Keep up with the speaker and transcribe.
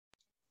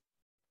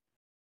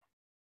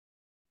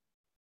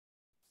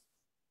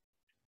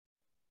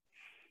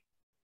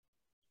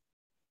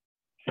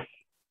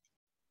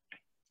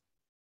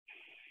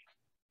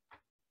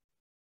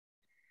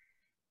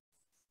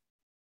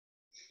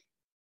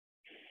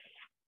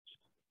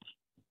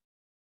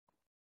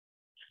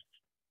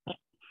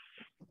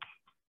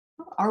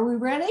Are we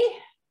ready?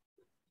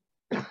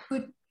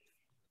 Good.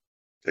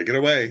 Take it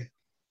away.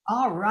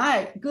 All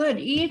right. Good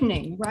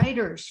evening,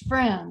 writers,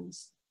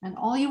 friends, and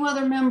all you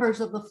other members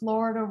of the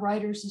Florida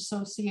Writers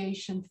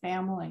Association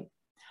family.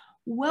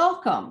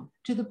 Welcome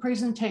to the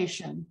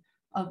presentation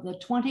of the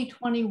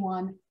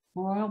 2021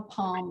 Royal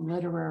Palm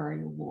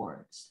Literary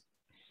Awards.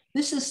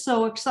 This is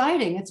so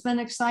exciting. It's been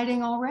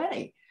exciting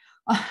already.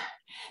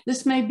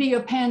 This may be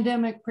a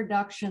pandemic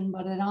production,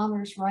 but it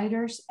honors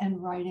writers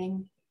and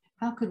writing.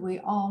 How could we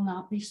all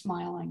not be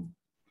smiling?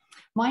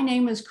 My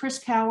name is Chris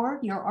Coward,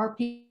 your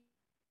RP.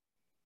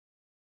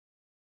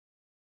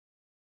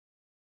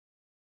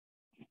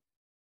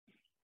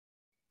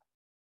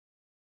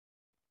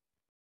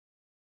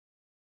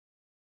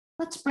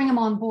 Let's bring him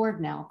on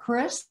board now.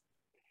 Chris?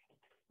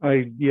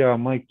 Yeah,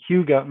 my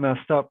cue got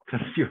messed up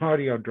because your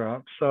audio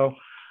dropped. So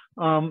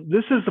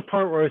this is the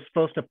part where I was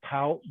supposed to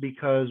pout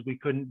because we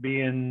couldn't be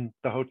in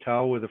the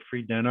hotel with a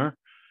free dinner.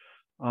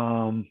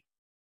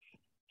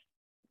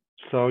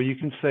 So you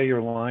can say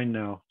your line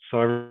now.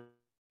 So everyone's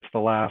to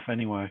laugh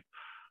anyway.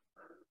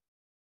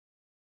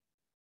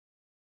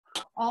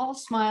 All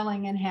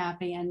smiling and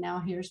happy, and now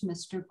here's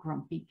Mr.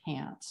 Grumpy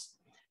Pants.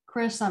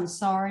 Chris, I'm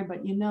sorry,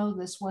 but you know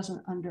this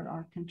wasn't under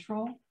our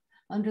control.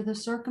 Under the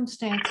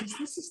circumstances,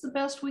 this is the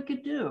best we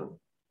could do.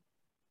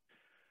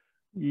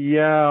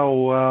 Yeah,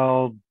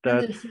 well,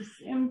 this is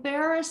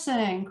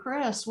embarrassing.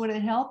 Chris, would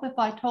it help if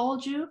I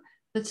told you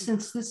that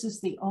since this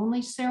is the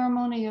only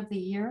ceremony of the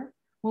year,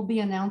 we'll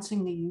be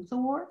announcing the Youth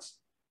Awards?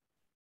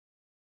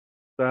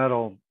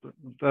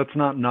 That's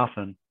not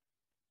nothing.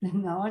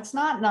 No, it's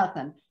not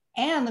nothing.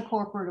 And the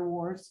corporate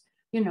awards,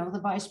 you know, the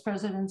Vice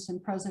Presidents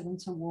and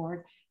Presidents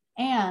Award,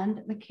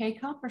 and the Kay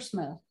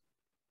Coppersmith.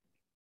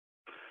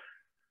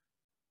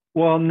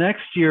 Well,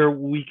 next year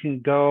we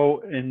can go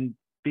and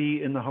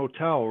be in the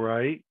hotel,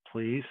 right?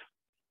 Please.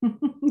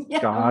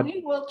 Yeah, God.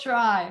 We will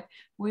try.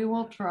 We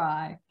will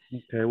try.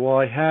 Okay. Well,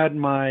 I had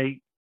my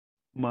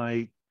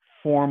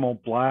formal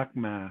black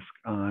mask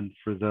on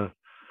for the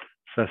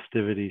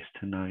festivities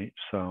tonight,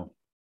 so.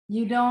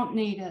 You don't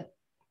need it.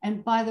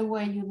 And by the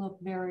way, you look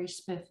very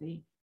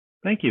spiffy.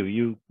 Thank you.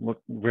 You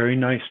look very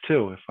nice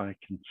too, if I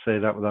can say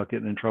that without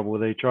getting in trouble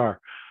with HR.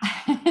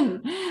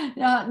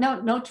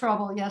 No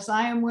trouble. Yes,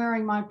 I am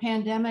wearing my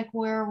pandemic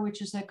wear,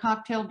 which is a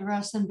cocktail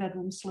dress and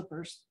bedroom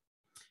slippers.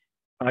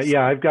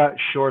 Yeah, I've got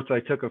shorts.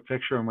 I took a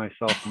picture of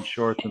myself in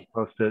shorts and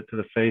posted it to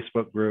the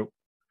Facebook group.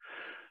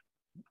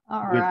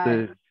 All with right.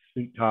 the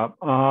suit top.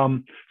 So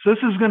this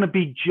is going to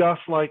be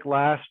just like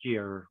last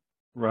year,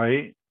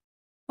 right?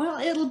 Well,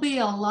 it'll be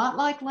a lot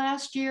like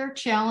last year,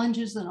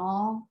 challenges and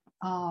all.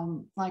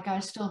 Like I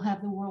still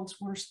have the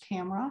world's worst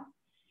camera,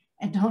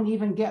 and don't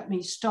even get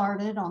me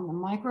started on the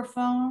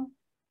microphone.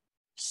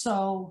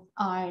 So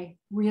I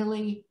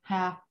really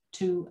have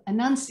to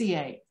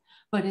enunciate,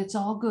 but it's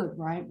all good,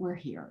 right? We're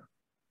here.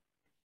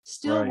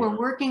 Still, right. We're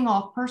working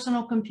off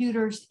personal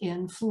computers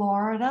in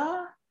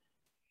Florida,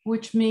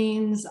 which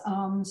means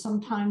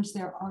sometimes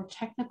there are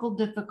technical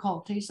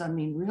difficulties. I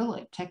mean,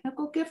 really,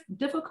 technical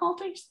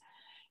difficulties.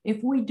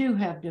 If we do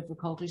have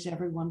difficulties,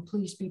 everyone,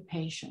 please be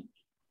patient.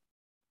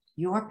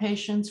 Your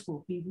patience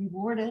will be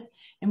rewarded,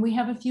 and we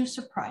have a few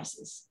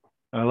surprises.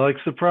 I like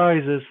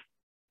surprises.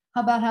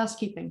 How about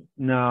housekeeping?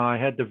 No, I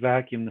had to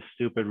vacuum the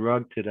stupid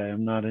rug today.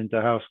 I'm not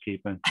into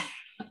housekeeping.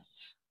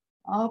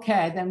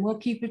 Okay, then we'll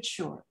keep it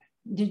short.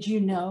 Did you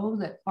know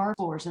that our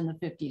floors in the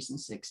 50s and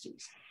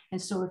 60s?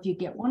 And so if you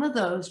get one of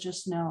those,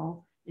 just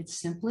know it's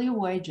simply a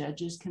way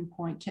judges can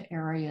point to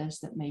areas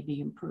that may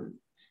be improved.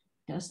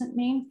 Doesn't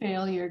mean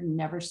failure,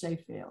 never say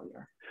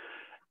failure.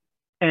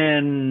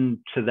 And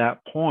to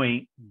that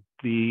point,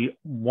 the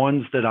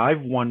ones that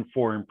I've won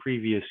for in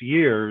previous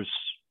years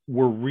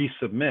were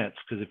resubmits,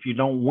 because if you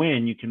don't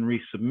win, you can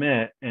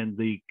resubmit, and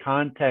the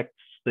context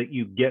that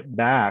you get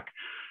back,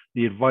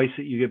 the advice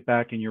that you get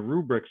back in your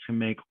rubrics can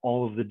make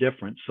all of the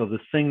difference. So the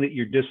thing that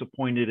you're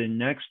disappointed in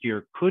next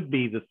year could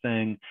be the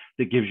thing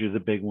that gives you the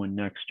big one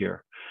next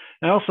year.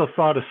 I also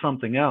thought of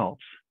something else,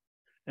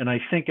 and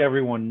I think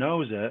everyone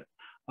knows it,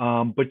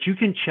 but you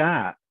can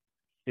chat.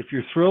 If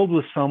you're thrilled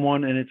with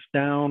someone and it's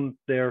down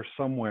there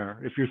somewhere,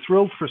 if you're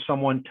thrilled for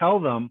someone, tell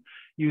them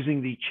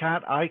using the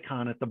chat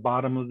icon at the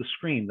bottom of the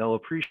screen. They'll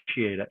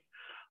appreciate it.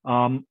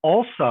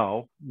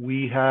 Also,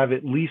 we have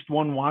at least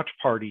one watch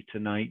party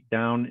tonight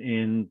down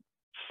in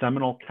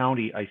Seminole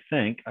County, I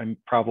think. I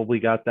probably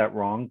got that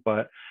wrong,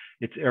 but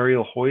it's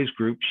Ariel Hoy's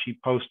group. She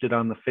posted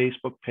on the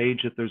Facebook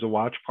page that there's a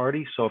watch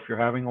party. So if you're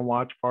having a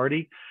watch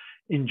party,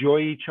 enjoy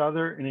each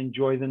other and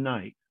enjoy the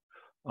night.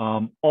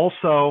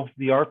 Also,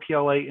 the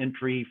RPLA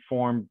entry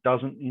form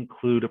doesn't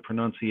include a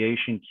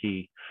pronunciation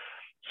key.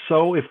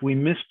 So if we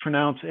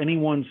mispronounce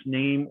anyone's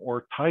name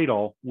or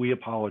title, we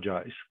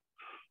apologize.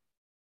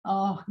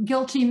 Oh,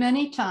 guilty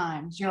many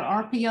times. Your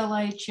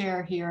RPLA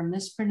chair here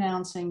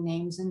mispronouncing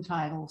names and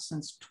titles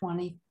since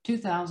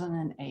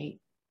 2008.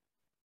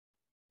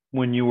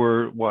 When you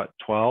were, what,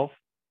 12?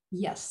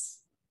 Yes.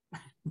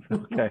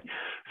 Okay.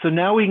 So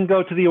now we can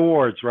go to the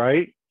awards,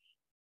 right?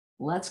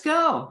 Let's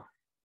go.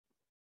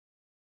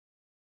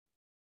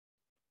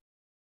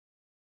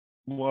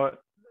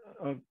 What?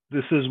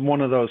 This is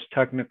one of those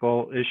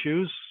technical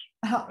issues,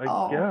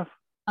 I guess.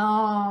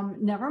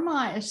 Never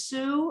mind.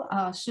 Sue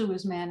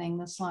is manning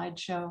the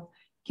slideshow.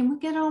 Can we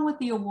get on with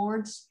the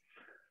awards?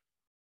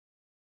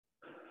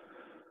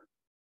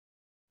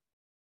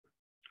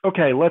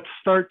 Okay, let's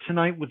start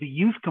tonight with the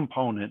youth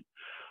component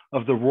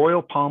of the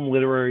Royal Palm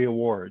Literary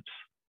Awards.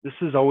 This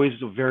is always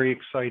a very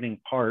exciting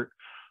part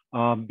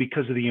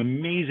because of the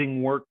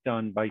amazing work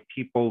done by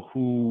people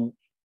who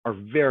are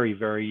very,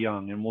 very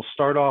young. And we'll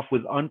start off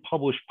with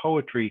unpublished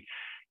poetry,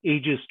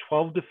 ages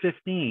 12 to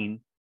 15.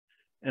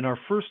 And our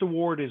first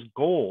award is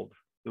Gold,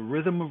 The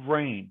Rhythm of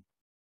Rain.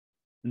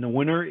 And the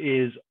winner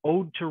is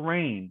Ode to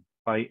Rain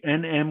by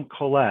N.M.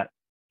 Colette.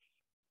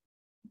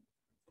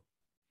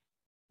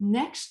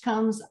 Next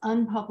comes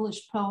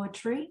unpublished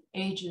poetry,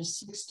 ages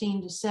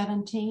 16 to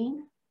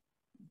 17.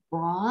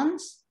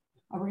 Bronze,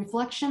 A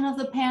Reflection of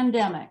the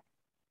Pandemic.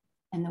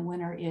 And the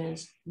winner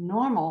is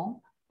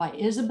Normal by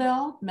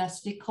Isabel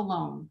Mesti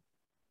Colon.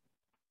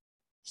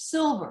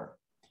 Silver,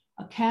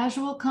 A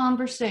Casual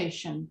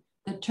Conversation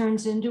that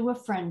turns into a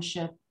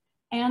friendship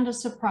and a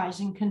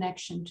surprising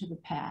connection to the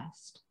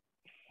past.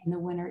 And the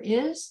winner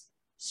is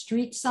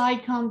Street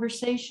Side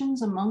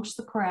Conversations Amongst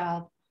the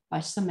Crowd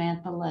by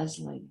Samantha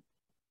Leslie.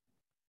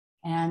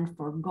 And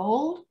for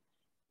gold,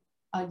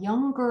 a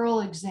young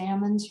girl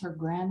examines her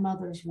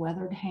grandmother's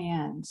weathered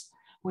hands,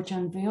 which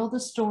unveil the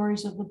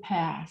stories of the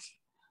past,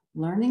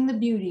 learning the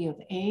beauty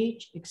of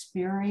age,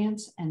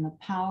 experience, and the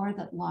power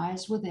that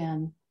lies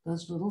within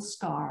those little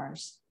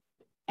scars.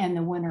 And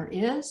the winner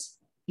is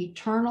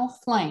Eternal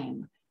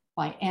Flame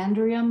by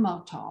Andrea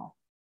Motal.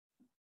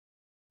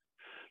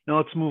 Now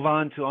let's move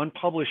on to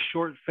unpublished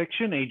short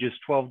fiction, ages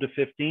 12 to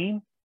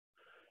 15.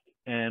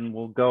 And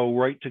we'll go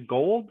right to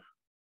gold.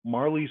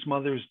 Marley's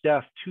mother's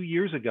death 2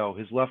 years ago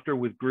has left her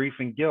with grief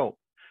and guilt.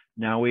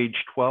 Now age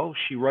 12,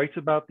 she writes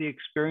about the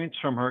experience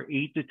from her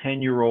 8 to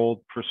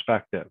 10-year-old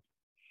perspective.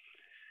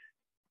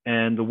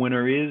 And the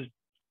winner is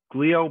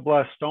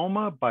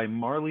Glioblastoma by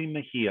Marley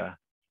Mejia.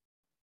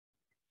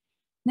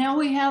 Now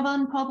we have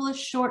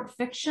unpublished short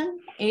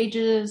fiction,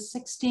 ages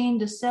 16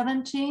 to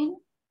 17.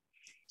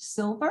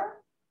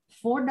 Silver,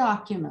 4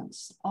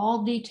 documents,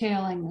 all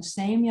detailing the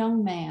same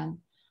young man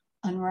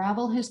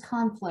unravel his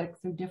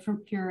conflict through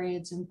different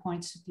periods and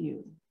points of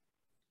view.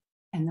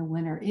 And the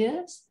winner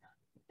is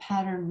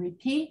Pattern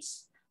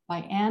Repeats by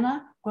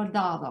Ana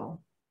Guardado.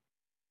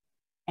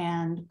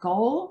 And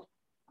gold,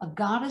 A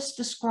Goddess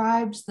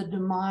Describes the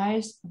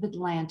Demise of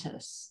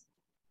Atlantis.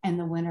 And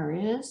the winner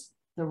is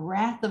The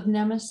Wrath of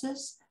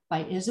Nemesis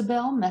by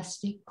Isabel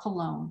Mesti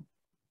Colon.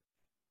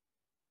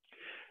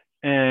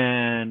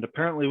 And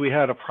apparently we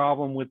had a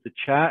problem with the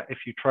chat. If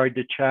you tried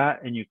to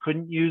chat and you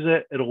couldn't use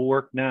it, it'll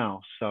work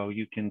now. So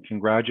you can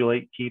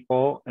congratulate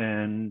people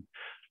and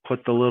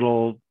put the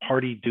little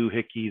party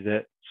doohickey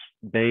that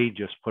Bay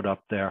just put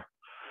up there.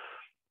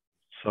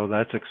 So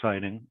that's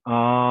exciting.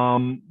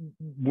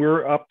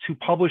 We're up to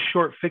published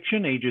short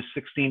fiction, ages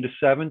 16 to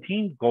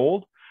 17,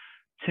 gold.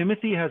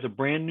 Timothy has a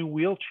brand new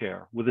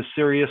wheelchair with a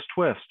serious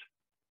twist,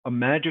 a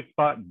magic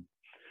button.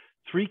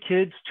 3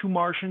 kids, 2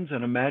 Martians,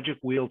 and a magic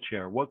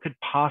wheelchair. What could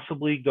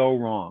possibly go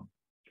wrong?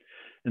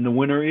 And the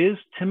winner is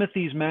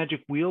Timothy's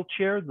Magic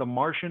Wheelchair, The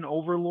Martian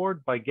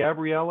Overlord by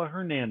Gabriela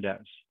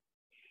Hernandez.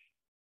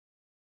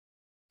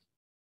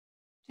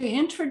 To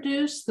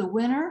introduce the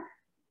winner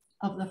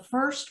of the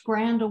first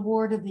grand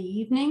award of the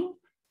evening,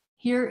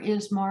 here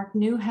is Mark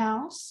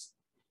Newhouse,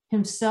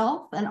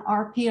 himself an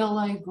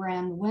RPLA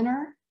grand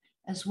winner,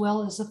 as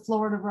well as a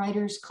Florida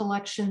Writers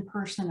Collection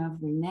person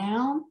of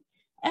renown,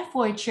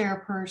 FWA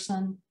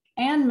chairperson,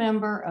 and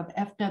member of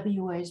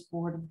FWA's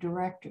board of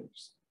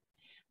directors.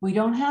 We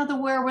don't have the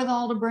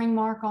wherewithal to bring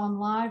Mark on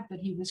live, but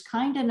he was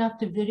kind enough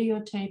to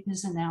videotape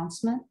his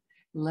announcement.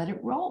 Let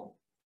it roll.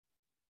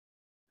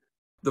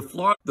 The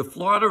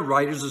Florida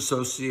Writers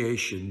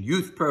Association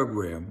youth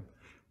program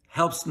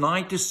helps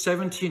 9 to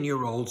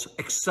 17-year-olds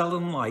excel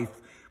in life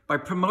by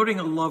promoting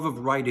a love of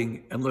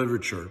writing and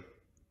literature.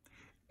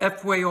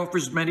 FWA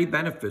offers many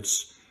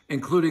benefits,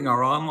 including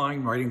our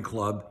online writing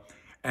club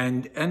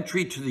and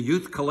entry to the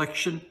Youth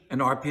Collection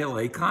and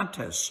RPLA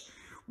contests,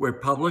 where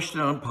published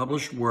and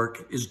unpublished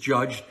work is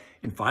judged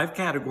in 5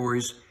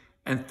 categories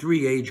and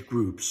 3 age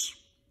groups.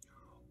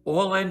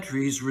 All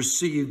entries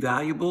receive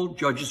valuable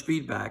judges'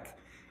 feedback,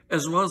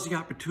 as well as the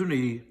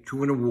opportunity to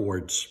win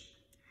awards.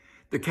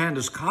 The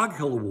Candace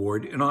Coghill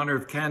Award, in honor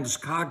of Candace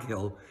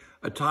Coghill,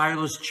 a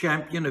tireless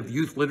champion of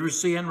youth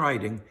literacy and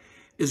writing,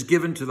 is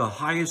given to the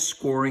highest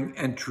scoring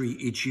entry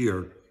each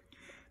year.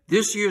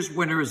 This year's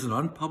winner is an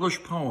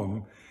unpublished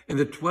poem in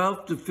the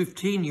 12 to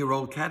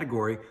 15-year-old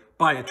category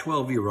by a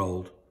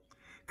 12-year-old.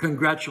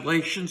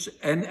 Congratulations,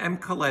 N.M.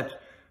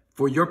 Colette,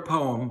 for your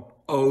poem,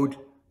 Ode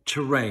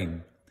to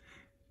Rain.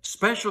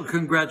 Special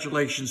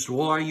congratulations to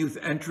all our youth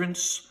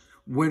entrants,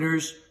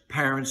 winners,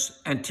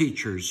 parents, and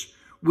teachers.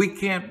 We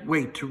can't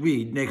wait to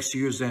read next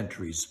year's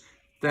entries.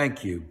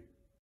 Thank you.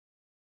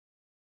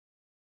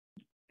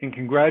 And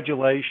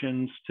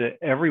congratulations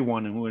to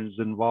everyone who was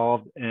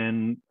involved.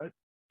 And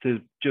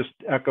to just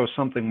echo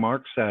something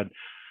Mark said,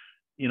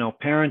 you know,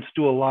 parents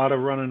do a lot of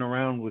running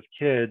around with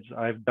kids.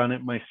 I've done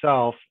it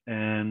myself,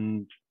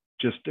 and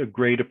just a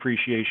great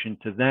appreciation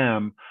to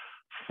them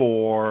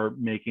for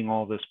making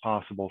all this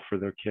possible for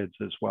their kids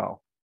as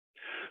well.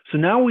 So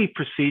now we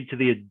proceed to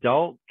the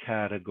adult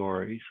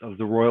categories of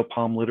the Royal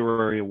Palm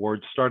Literary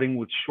Awards, starting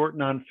with short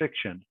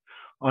nonfiction,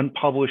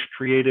 unpublished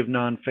creative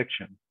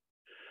nonfiction.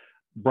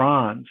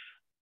 Bronze.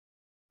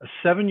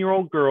 A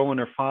 7-year-old girl and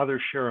her father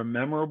share a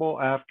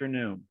memorable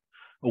afternoon.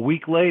 A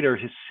week later,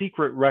 his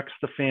secret wrecks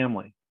the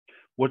family.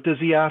 What does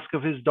he ask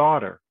of his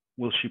daughter?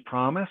 Will she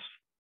promise?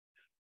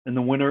 And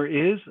the winner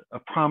is A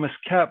Promise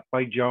Kept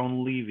by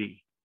Joan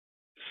Levy.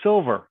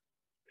 Silver.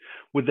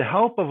 With the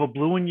help of a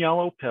blue and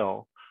yellow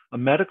pill, a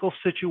medical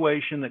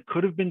situation that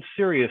could have been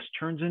serious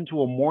turns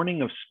into a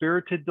morning of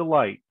spirited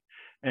delight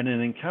and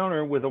an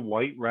encounter with a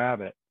white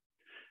rabbit.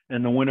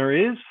 And the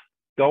winner is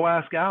Go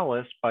Ask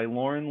Alice by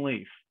Lauren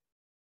Leaf.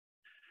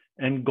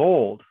 And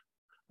gold.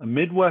 A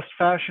Midwest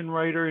fashion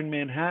writer in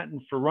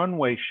Manhattan for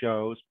runway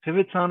shows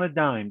pivots on a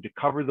dime to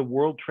cover the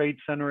World Trade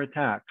Center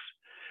attacks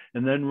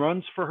and then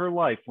runs for her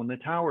life when the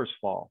towers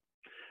fall.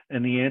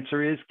 And the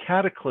answer is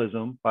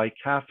Cataclysm by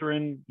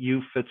Catherine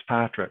U.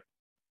 Fitzpatrick.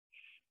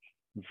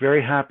 I'm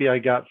very happy I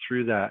got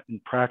through that.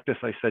 In practice,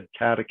 I said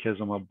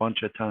catechism a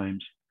bunch of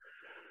times.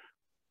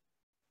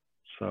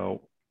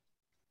 So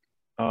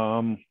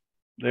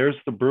there's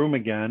the broom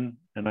again,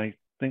 and I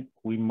think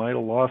we might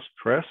have lost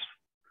Chris.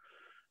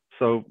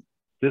 So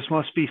this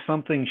must be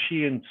something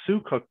she and Sue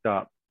cooked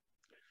up.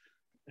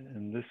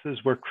 And this is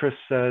where Chris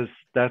says,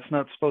 that's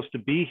not supposed to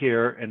be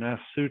here, and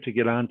asks Sue to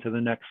get on to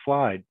the next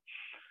slide.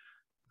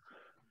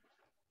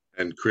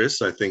 And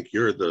Chris, I think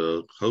you're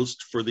the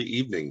host for the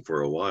evening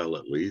for a while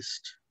at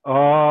least.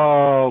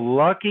 Oh,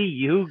 lucky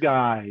you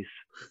guys.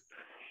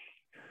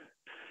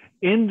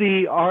 In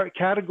the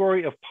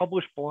category of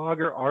published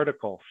blogger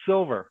article,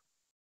 silver.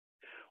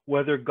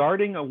 Whether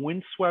guarding a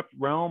windswept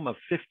realm of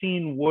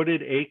 15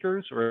 wooded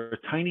acres or a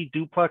tiny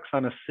duplex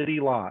on a city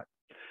lot,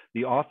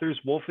 the author's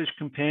wolfish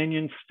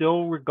companion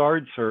still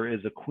regards her as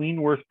a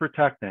queen worth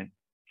protecting.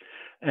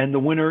 And the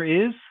winner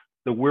is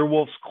The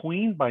Werewolf's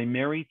Queen by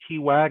Mary T.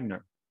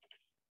 Wagner.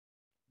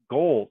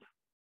 Gold.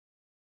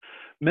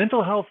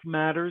 Mental Health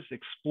Matters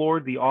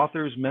explored the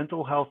author's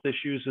mental health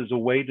issues as a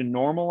way to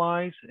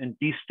normalize and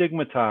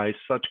destigmatize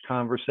such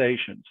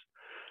conversations.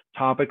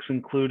 Topics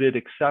included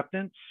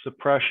acceptance,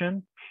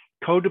 suppression,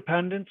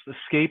 codependence,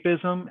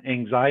 escapism,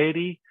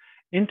 anxiety,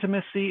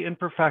 intimacy, and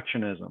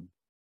perfectionism.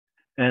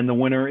 And the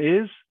winner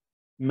is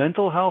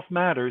Mental Health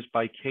Matters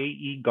by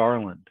K.E.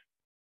 Garland.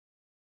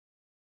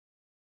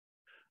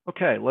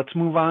 Okay, let's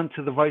move on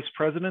to the Vice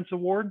President's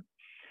Award.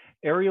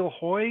 Ariel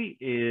Hoy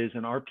is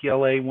an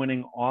RPLA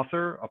winning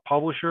author, a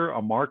publisher,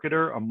 a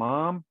marketer, a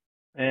mom,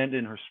 and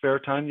in her spare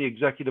time, the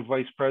Executive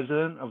Vice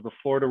President of the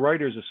Florida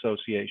Writers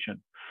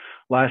Association.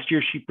 Last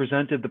year, she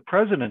presented the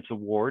President's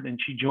Award, and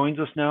she joins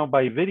us now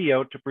by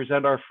video to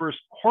present our first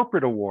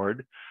corporate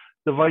award,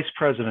 the Vice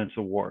President's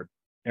Award.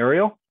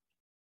 Ariel?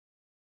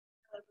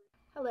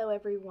 Hello,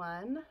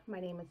 everyone. My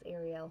name is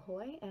Ariel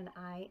Hoy, and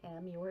I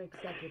am your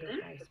Executive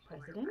Vice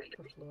President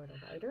for Florida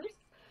Writers.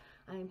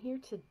 I am here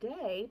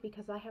today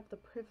because I have the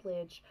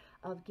privilege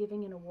of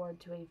giving an award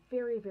to a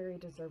very, very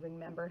deserving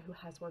member who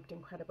has worked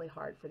incredibly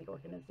hard for the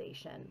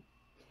organization.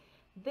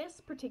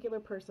 This particular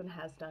person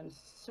has done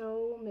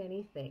so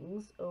many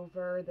things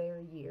over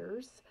their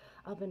years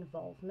of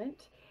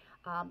involvement,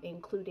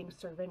 including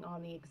serving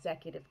on the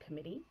executive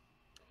committee,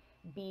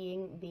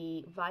 being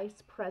the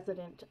vice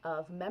president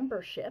of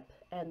membership,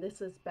 and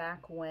this is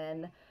back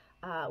when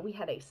we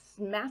had a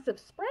massive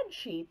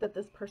spreadsheet that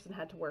this person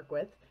had to work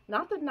with,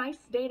 not the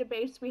nice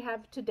database we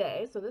have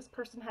today. So this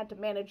person had to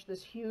manage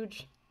this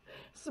huge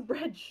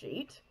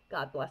spreadsheet.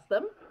 God bless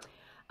them.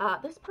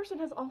 This person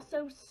has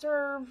also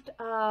served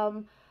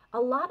a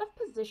lot of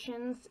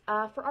positions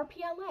for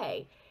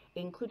RPLA,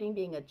 including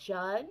being a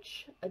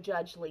judge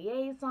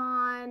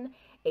liaison,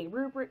 a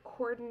rubric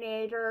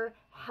coordinator,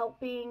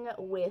 helping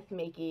with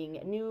making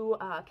new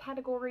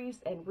categories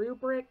and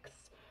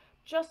rubrics.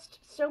 Just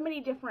so many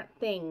different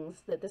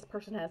things that this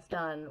person has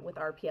done with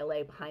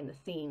RPLA behind the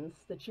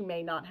scenes that you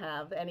may not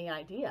have any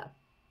idea.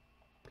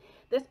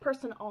 This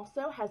person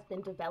also has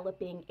been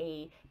developing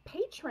a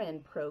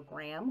patron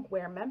program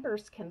where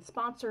members can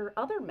sponsor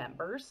other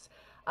members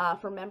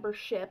for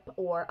membership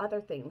or other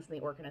things in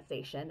the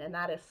organization, and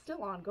that is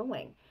still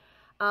ongoing.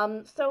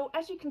 So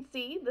as you can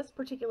see, this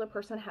particular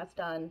person has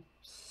done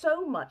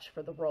so much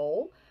for the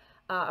role,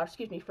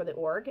 for the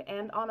org,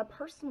 and on a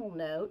personal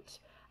note,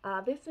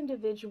 this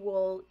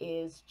individual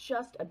is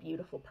just a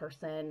beautiful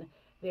person,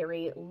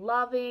 very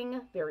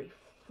loving, very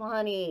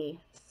funny,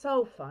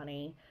 so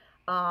funny,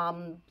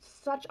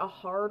 such a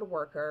hard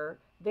worker,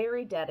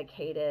 very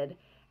dedicated,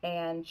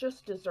 and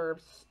just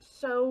deserves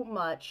so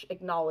much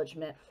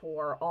acknowledgement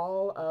for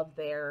all of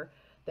their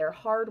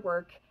hard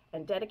work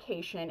and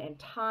dedication and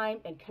time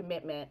and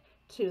commitment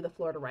to the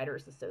Florida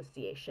Writers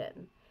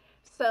Association.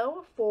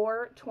 So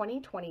for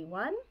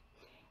 2021,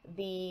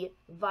 the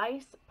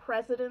Vice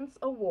President's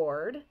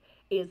Award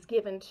is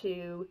given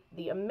to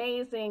the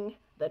amazing,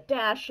 the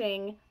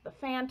dashing, the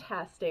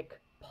fantastic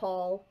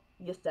Paul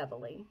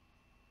Yasevely.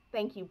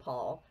 Thank you,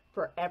 Paul,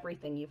 for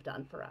everything you've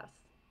done for us.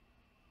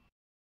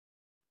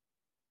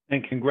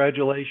 And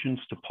congratulations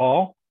to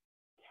Paul.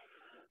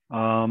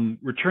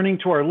 Returning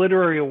to our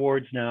literary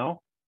awards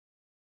now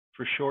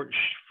for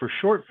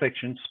short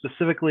fiction,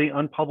 specifically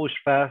unpublished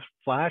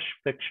flash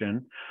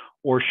fiction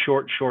or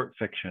short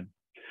fiction.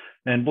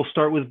 And we'll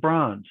start with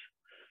bronze.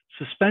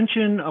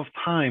 Suspension of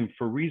time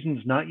for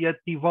reasons not yet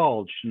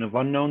divulged and of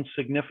unknown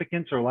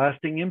significance or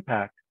lasting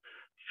impact.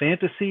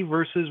 Fantasy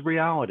versus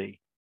reality.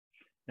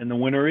 And the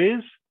winner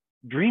is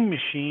Dream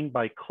Machine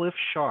by Cliff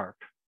Sharp.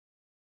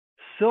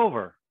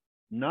 Silver,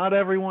 Not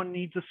Everyone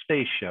Needs a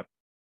Spaceship.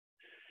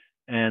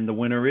 And the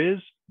winner is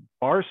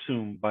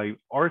Barsoom by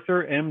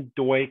Arthur M.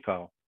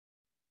 Dueco.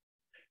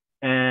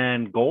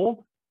 And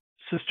gold,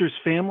 Sister's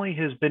family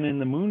has been in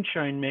the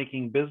moonshine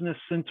making business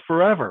since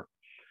forever.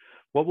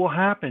 What will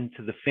happen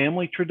to the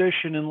family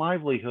tradition and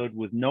livelihood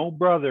with no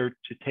brother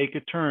to take a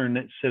turn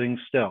at sitting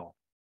still?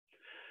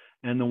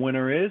 And the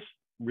winner is,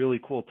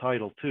 really cool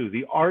title too,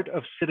 The Art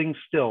of Sitting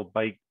Still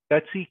by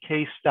Betsy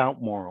K.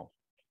 Stoutmorel.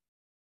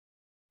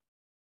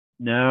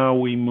 Now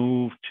we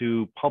move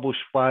to published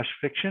flash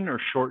fiction or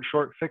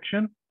short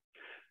fiction,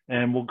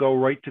 and we'll go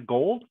right to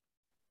gold.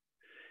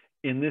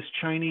 In this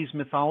Chinese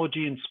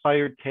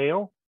mythology-inspired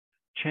tale,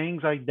 Chang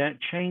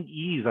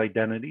Yi's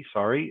identity,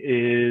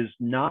 is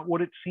not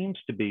what it seems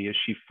to be as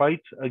she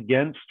fights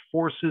against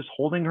forces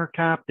holding her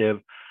captive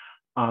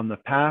on the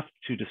path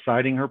to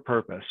deciding her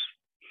purpose.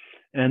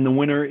 And the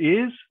winner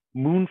is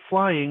Moon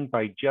Flying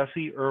by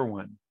Jesse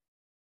Irwin.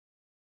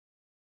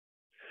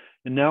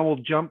 And now we'll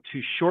jump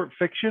to short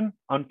fiction,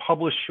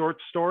 unpublished short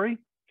story.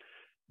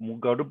 And we'll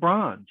go to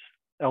bronze.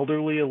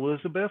 Elderly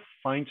Elizabeth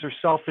finds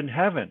herself in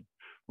heaven,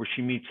 where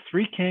she meets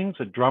three kings,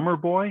 a drummer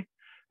boy,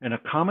 and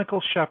a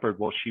comical shepherd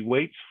while she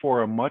waits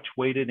for a much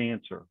wanted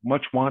answer.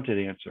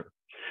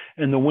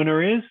 And the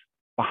winner is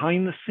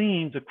Behind the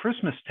Scenes, A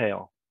Christmas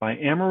Tale by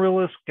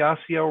Amaryllis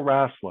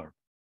Gassiel-Rassler.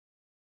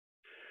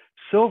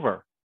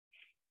 Silver,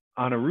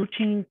 on a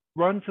routine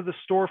run to the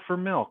store for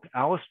milk,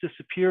 Alice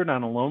disappeared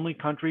on a lonely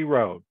country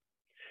road.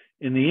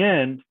 In the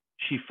end,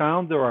 she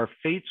found there are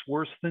fates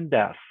worse than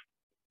death.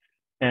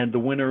 And the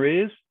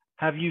winner is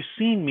Have You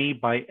Seen Me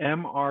by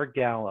M.R.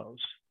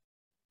 Gallows.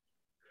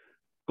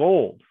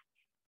 Gold,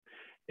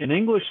 an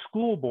English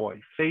schoolboy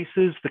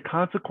faces the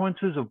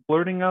consequences of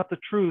blurting out the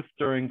truth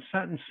during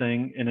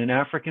sentencing in an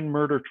African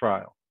murder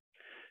trial.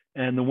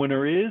 And the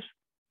winner is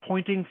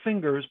Pointing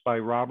Fingers by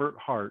Robert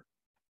Hart.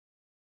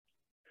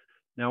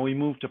 Now we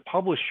move to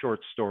published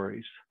short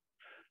stories.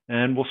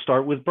 And we'll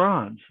start with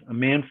bronze. A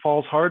man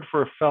falls hard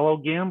for a fellow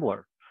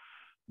gambler.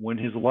 When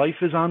his life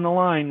is on the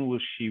line,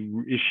 is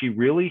she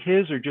really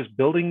his or just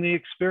building the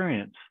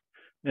experience?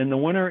 And the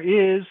winner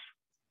is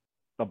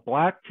The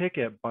Black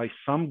Ticket by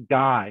Some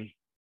Guy.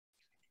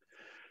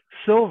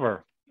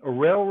 Silver, a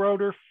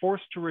railroader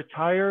forced to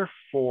retire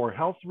for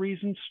health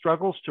reasons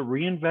struggles to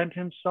reinvent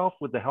himself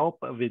with the help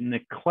of an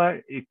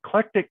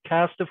eclectic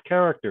cast of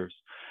characters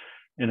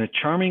in a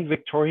charming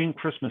Victorian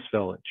Christmas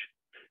village.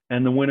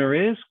 And the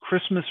winner is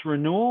Christmas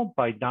Renewal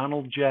by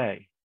Donald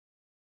J.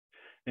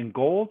 And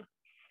gold,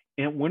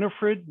 Aunt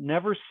Winifred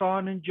never saw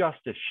an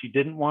injustice she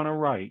didn't want to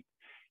right,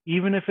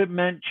 even if it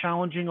meant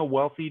challenging a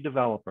wealthy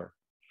developer.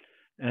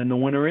 And the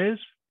winner is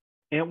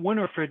Aunt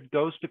Winifred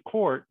Goes to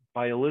Court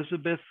by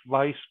Elizabeth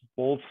Weiss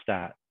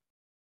Boldstadt.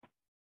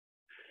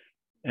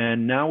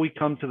 And now we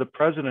come to the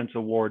President's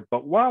Award.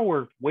 But while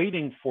we're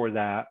waiting for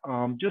that,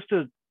 just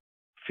to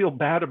feel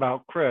bad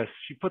about Chris,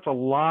 she puts a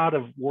lot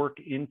of work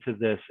into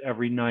this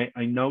every night.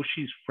 I know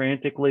she's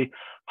frantically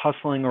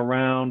hustling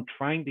around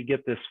trying to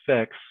get this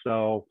fixed.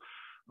 So,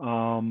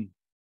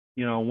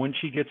 when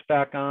she gets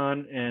back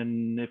on,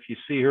 and if you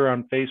see her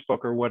on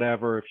Facebook or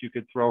whatever, if you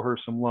could throw her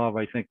some love,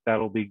 I think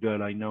that'll be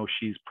good. I know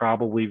she's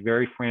probably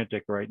very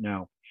frantic right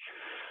now.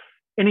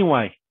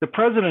 Anyway, the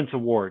President's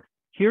Award.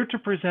 Here to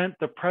present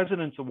the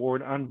President's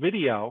Award on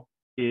video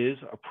is,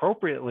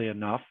 appropriately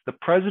enough, the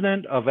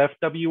president of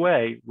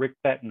FWA, Rick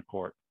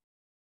Betancourt.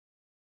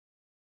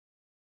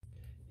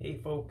 Hey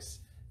folks,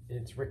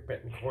 it's Rick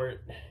Betancourt,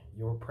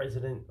 your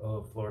president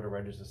of Florida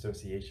Writers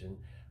Association.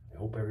 I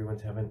hope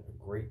everyone's having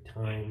a great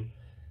time.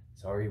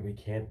 Sorry we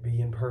can't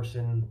be in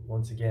person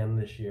once again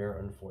this year,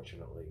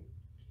 unfortunately.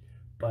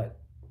 But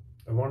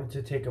I wanted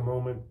to take a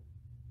moment.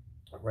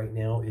 Right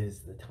now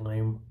is the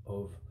time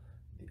of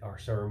our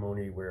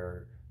ceremony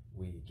where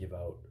we give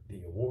out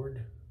the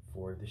award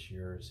for this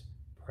year's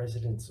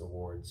President's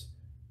Awards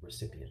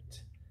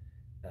recipient.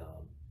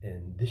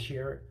 And this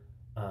year,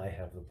 I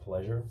have the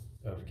pleasure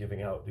of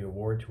giving out the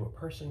award to a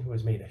person who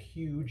has made a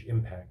huge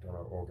impact on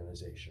our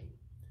organization.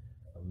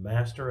 A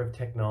master of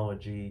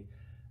technology,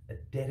 a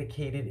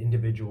dedicated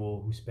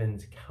individual who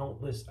spends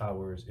countless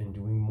hours in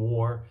doing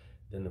more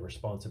than the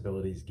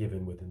responsibilities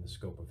given within the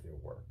scope of their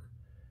work.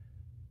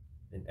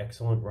 An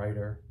excellent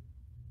writer,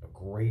 a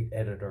great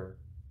editor,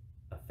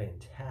 a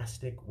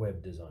fantastic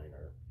web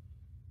designer,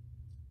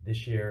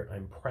 This year,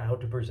 I'm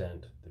proud to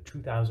present the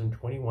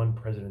 2021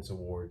 President's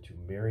Award to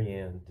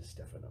Marianne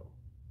DeStefano.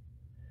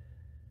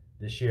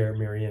 This year,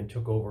 Marianne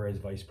took over as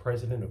Vice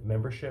President of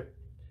Membership.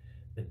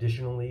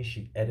 Additionally,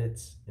 she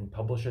edits and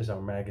publishes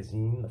our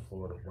magazine, The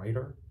Florida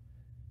Writer.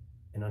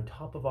 And on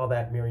top of all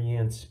that,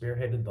 Marianne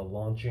spearheaded the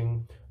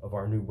launching of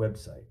our new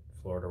website,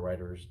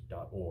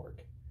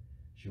 floridawriters.org.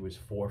 She was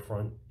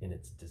forefront in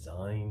its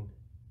design,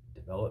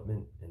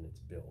 development, and its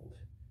build.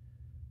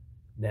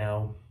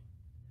 Now,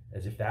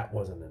 as if that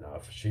wasn't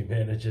enough, she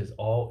manages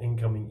all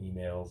incoming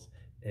emails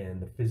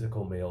and the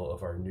physical mail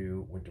of our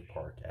new Winter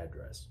Park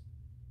address.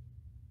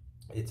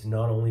 It's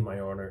not only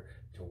my honor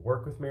to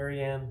work with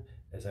Marianne,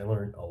 as I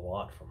learned a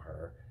lot from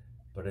her,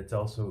 but it's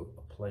also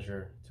a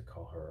pleasure to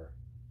call her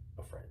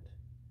a friend.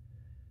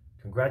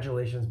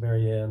 Congratulations,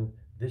 Marianne,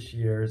 this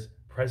year's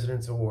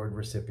President's Award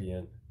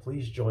recipient.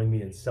 Please join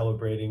me in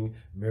celebrating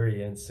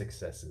Marianne's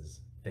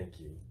successes. Thank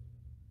you.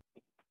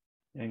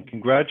 And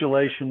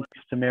congratulations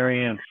to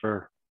Marianne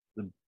for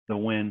the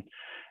win.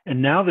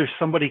 And now there's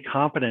somebody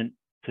competent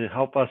to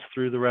help us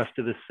through the rest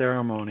of the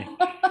ceremony.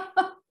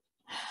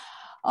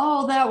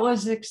 Oh, that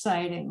was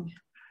exciting.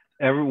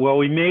 Well,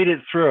 we made it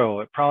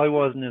through. It probably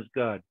wasn't as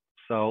good.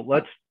 So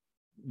let's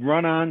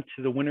run on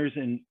to the winners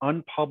in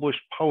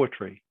unpublished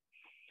poetry.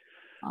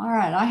 All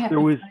right, I have to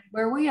find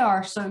where we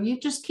are, so you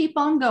just keep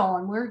on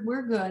going.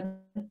 We're good.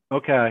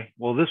 Okay.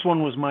 Well, this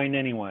one was mine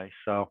anyway.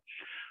 So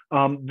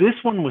this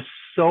one was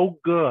so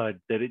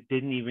good that it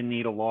didn't even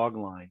need a log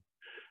line.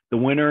 The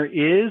winner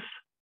is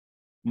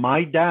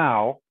My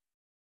Tao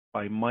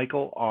by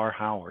Michael R.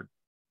 Howard.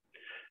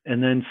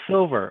 And then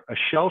silver, a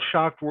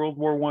shell-shocked World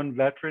War I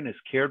veteran is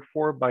cared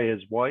for by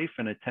his wife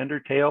in a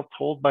tender tale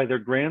told by their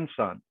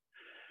grandson.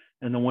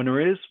 And the winner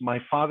is My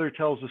Father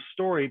Tells a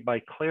Story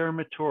by Claire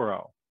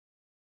Maturo.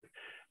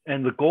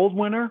 And the gold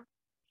winner,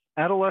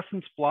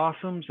 Adolescence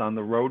Blossoms on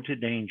the Road to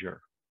Danger.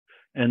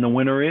 And the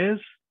winner is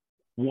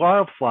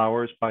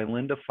Wildflowers by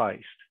Linda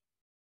Feist.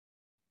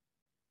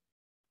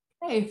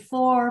 Hey,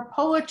 for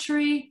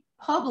poetry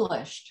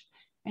published.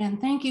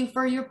 And thank you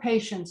for your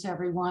patience,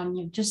 everyone.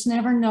 You just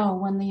never know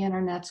when the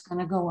internet's going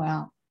to go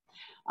out.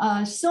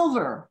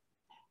 Silver,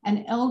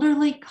 an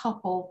elderly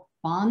couple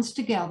bonds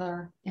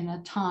together in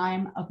a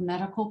time of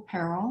medical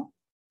peril.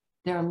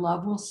 Their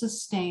love will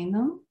sustain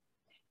them.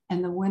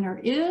 And the winner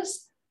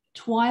is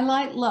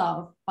Twilight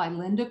Love by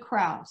Linda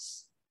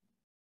Krause.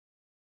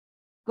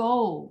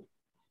 Gold,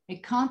 a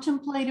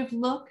contemplative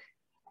look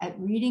at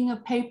reading a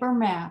paper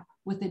map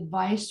with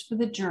advice for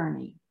the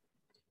journey.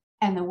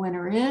 And the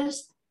winner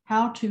is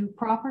How to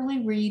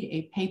Properly Read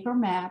a Paper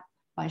Map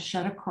by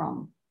Shutta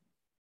Crumb.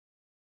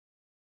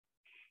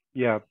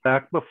 Yeah,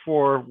 back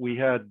before we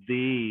had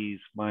these,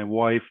 my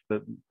wife,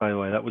 by the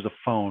way, that was a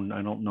phone.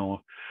 I don't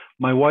know.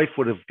 My wife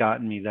would have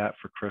gotten me that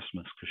for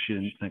Christmas because she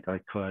didn't think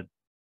I could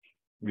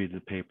read the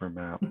paper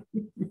map.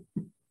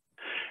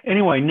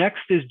 Anyway,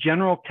 next is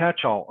General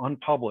Catch-all,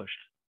 unpublished.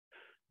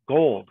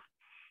 Gold.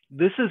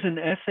 This is an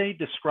essay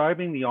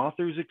describing the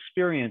author's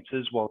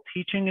experiences while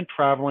teaching and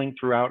traveling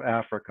throughout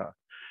Africa.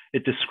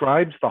 It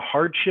describes the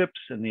hardships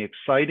and the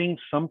exciting,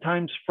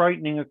 sometimes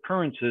frightening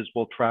occurrences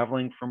while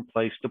traveling from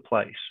place to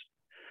place.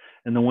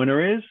 And the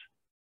winner is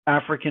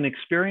African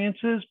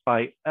Experiences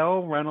by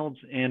L. Reynolds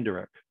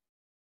Anderich.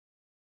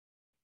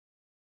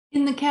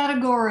 In the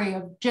category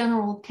of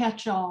General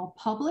Catch-all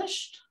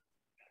published,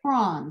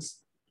 bronze.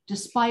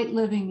 Despite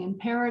living in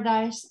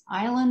paradise,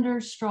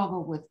 islanders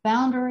struggle with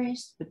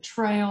boundaries,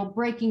 betrayal,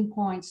 breaking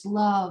points,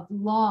 love,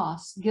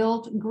 loss,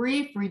 guilt,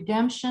 grief,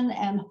 redemption,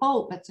 and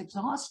hope. It's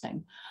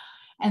exhausting.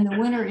 And the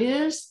winner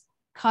is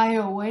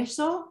Kayo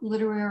Weso,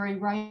 literary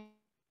writer.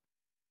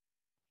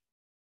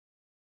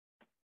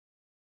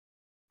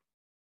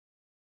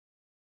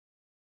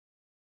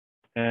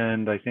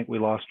 And I think we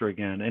lost her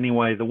again.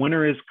 Anyway, the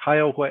winner is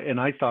Kayo,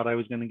 and I thought I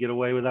was going to get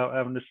away without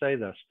having to say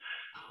this.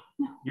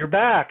 You're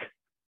back.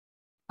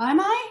 Am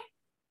I?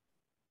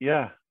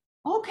 Yeah.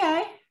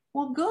 Okay.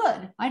 Well,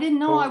 good. I didn't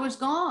know I was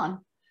gone.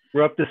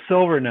 We're up to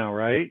silver now,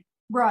 right?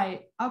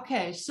 Right.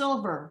 Okay.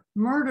 Silver.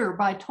 Murder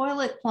by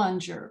Toilet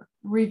Plunger.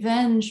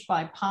 Revenge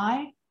by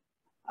Pie.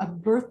 A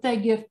Birthday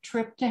Gift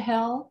Trip to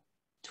Hell.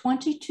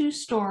 22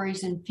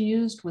 stories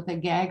infused with a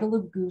gaggle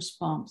of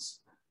goosebumps.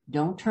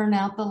 Don't Turn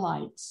Out the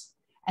Lights.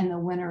 And the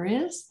winner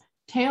is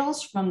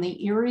Tales from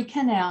the Erie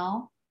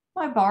Canal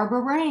by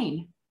Barbara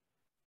Rain.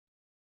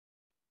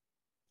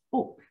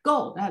 Oh,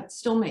 gold, that's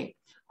still me.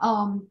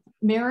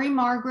 Mary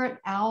Margaret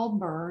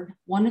Albird,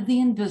 one of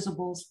the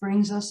Invisibles,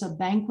 brings us a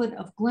banquet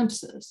of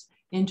glimpses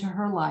into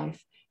her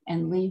life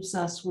and leaves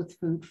us with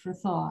food for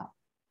thought.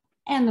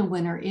 And the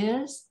winner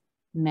is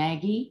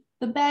Maggie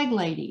the Bag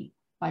Lady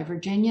by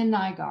Virginia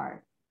Nygaard.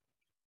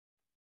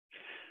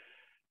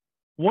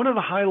 One of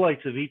the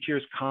highlights of each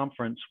year's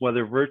conference,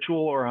 whether virtual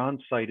or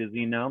on-site, is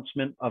the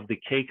announcement of the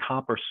Kay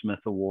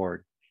Coppersmith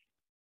Award.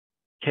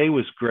 Kay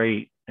was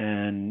great,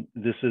 and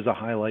this is a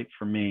highlight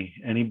for me.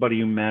 Anybody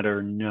who met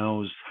her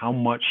knows how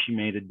much she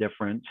made a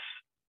difference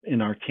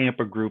in our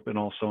Tampa group and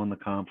also in the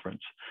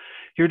conference.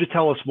 Here to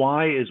tell us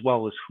why, as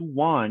well as who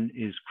won,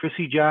 is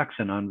Chrissy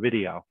Jackson on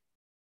video.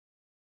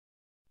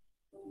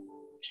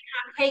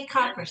 Kate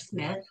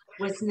Coppersmith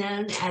was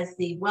known as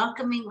the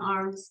Welcoming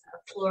Arms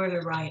of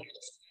Florida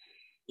Writers.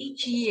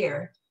 Each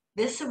year,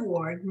 this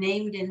award,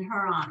 named in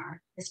her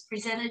honor, is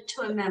presented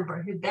to a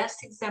member who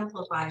best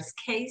exemplifies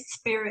Kay's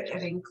spirit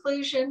of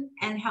inclusion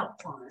and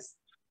helpfulness.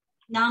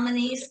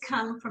 Nominees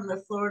come from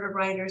the Florida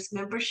Writers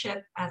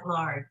membership at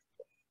large.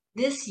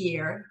 This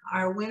year,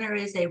 our winner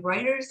is a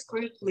writers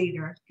group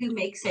leader who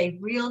makes a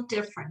real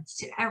difference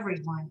to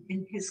everyone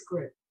in his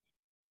group.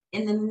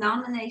 In the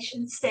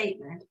nomination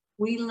statement,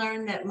 we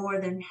learned that more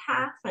than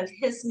half of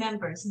his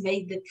members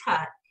made the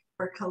cut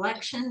for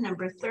collection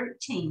number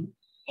 13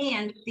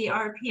 and the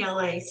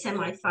RPLA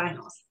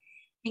semifinals.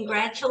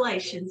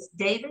 Congratulations,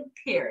 David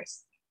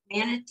Pierce,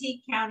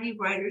 Manatee County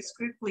Writers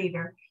Group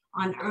leader,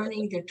 on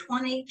earning the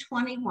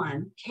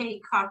 2021 Kay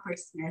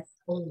Coppersmith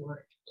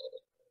Award.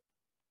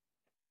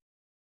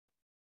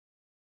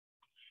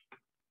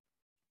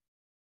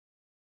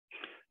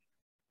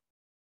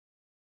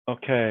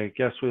 Okay,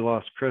 guess we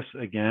lost Chris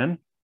again.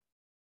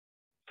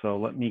 So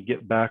let me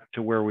get back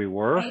to where we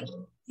were. Okay.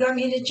 You want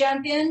me to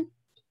jump in?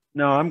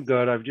 No, I'm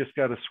good. I've just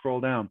got to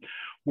scroll down.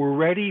 We're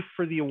ready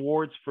for the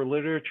awards for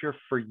literature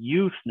for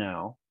youth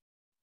now,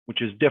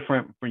 which is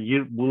different from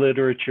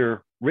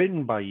literature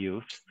written by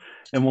youth.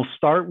 And we'll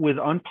start with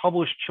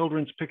unpublished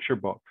children's picture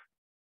book.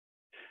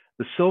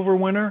 The silver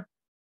winner,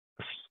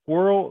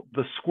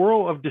 The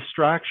Squirrel of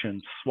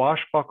Distraction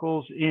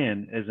swashbuckles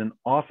in as an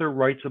author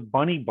writes a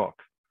bunny book.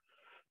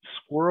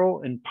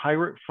 Squirrel and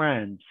pirate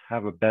friends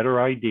have a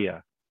better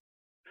idea.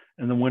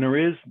 And the winner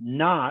is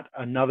Not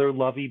Another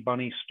Lovey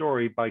Bunny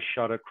Story by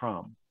Shutta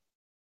Crumb.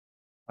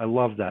 I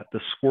love that.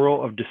 The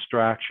Squirrel of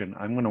Distraction.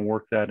 I'm going to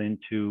work that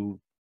into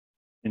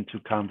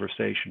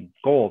conversation.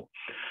 Gold.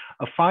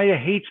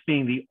 Afia hates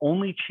being the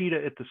only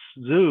cheetah at the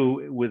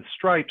zoo with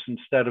stripes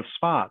instead of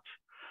spots.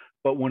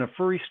 But when a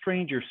furry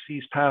stranger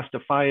sees past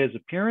Afia's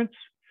appearance,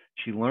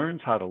 she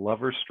learns how to love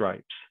her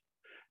stripes.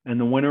 And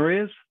the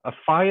winner is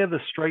Afia the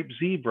Striped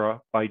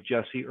Zebra by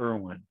Jesse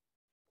Irwin.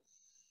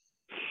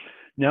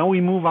 Now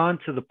we move on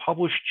to the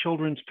published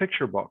children's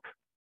picture book.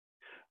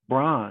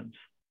 Bronze.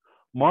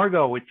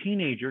 Margot, a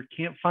teenager,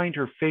 can't find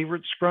her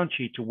favorite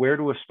scrunchie to wear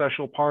to a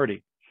special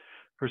party.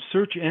 Her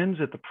search ends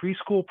at the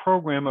preschool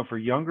program of her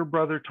younger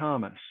brother,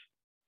 Thomas.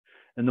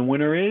 And the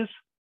winner is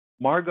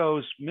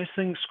Margot's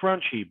Missing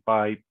Scrunchie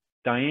by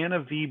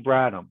Diana V.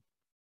 Bradham.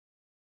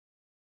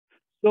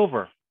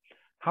 Silver.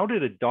 How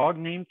did a dog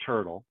named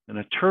Turtle and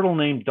a turtle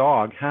named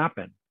Dog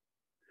happen?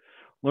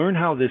 Learn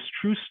how this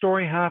true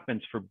story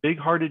happens for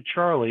big-hearted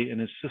Charlie and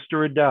his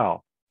sister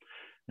Adele.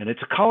 And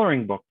it's a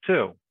coloring book,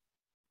 too.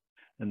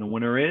 And the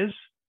winner is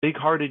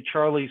Big-Hearted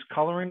Charlie's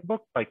Coloring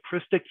Book by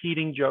Krista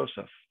Keating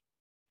Joseph.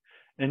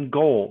 And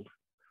gold.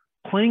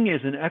 Kling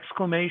is an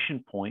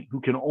exclamation point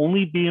who can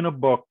only be in a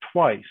book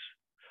twice,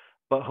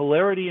 but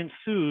hilarity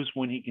ensues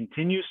when he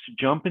continues to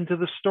jump into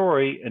the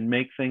story and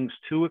make things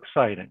too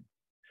exciting.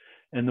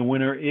 And the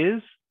winner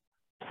is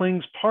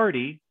Kling's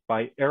Party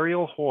by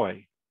Ariel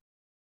Hoy.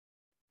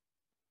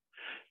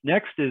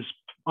 Next is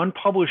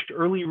unpublished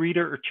early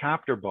reader or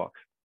chapter book.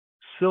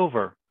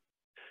 Silver.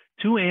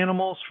 Two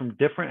animals from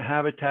different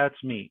habitats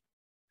meet.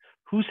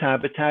 Whose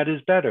habitat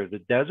is better, the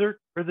desert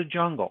or the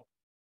jungle?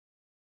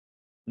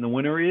 And the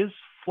winner is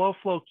Flo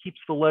Flo Keeps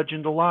the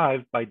Legend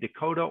Alive by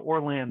Dakota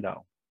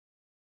Orlando.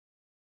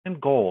 And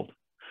gold.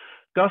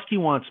 Gusty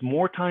wants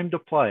more time to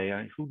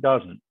play. Who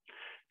doesn't?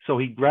 So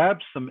he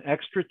grabs some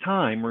extra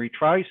time, or he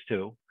tries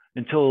to,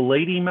 until a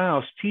lady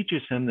mouse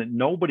teaches him that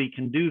nobody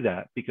can do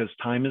that because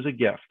time is a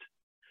gift.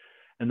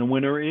 And the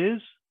winner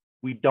is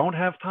We Don't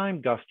Have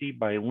Time, Gusty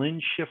by Lynn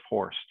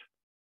Schiffhorst.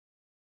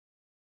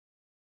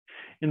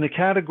 In the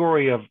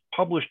category of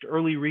published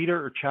early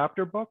reader or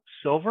chapter book,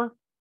 silver,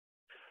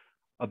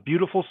 a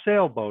beautiful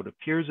sailboat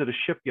appears at a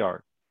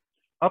shipyard.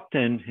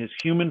 Upton, his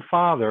human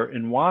father,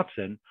 and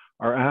Watson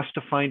are asked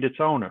to find its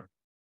owner.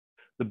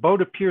 The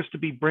boat appears to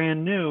be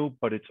brand new,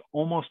 but it's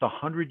almost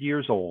 100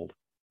 years old.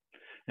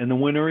 And the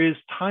winner is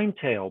Time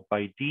Tale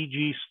by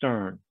D.G.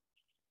 Stern.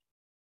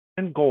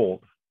 And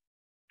gold.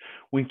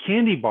 When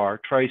Candy Bar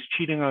tries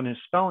cheating on his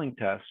spelling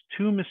test,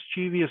 two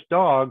mischievous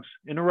dogs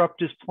interrupt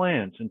his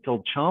plans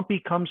until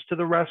Chompy comes to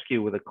the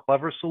rescue with a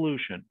clever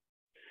solution.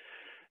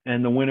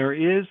 And the winner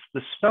is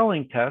The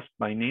Spelling Test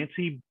by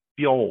Nancy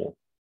Buell.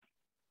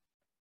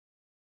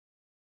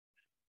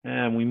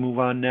 And we move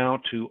on now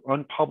to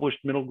unpublished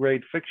middle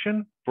grade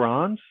fiction,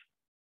 bronze.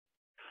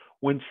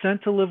 When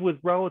sent to live with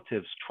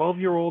relatives,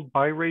 12-year-old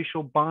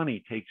biracial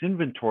Bonnie takes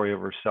inventory of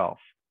herself.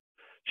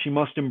 She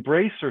must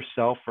embrace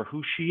herself for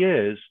who she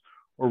is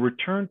or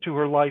return to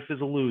her life as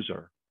a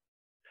loser.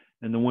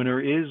 And the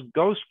winner is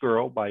Ghost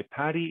Girl by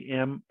Patty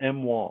M.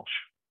 Walsh.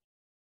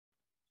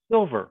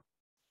 Silver.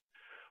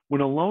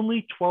 When a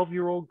lonely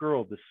 12-year-old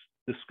girl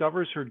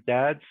discovers her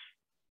dad's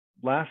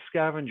last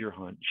scavenger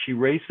hunt, she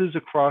races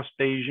across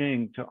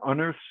Beijing to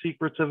unearth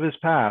secrets of his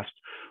past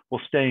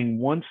while staying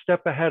one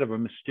step ahead of a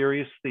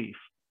mysterious thief.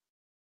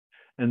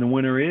 And the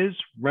winner is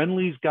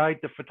Renly's Guide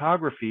to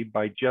Photography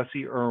by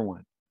Jessie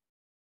Irwin.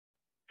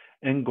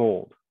 And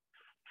gold.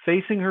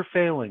 Facing her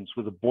failings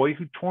with a boy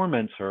who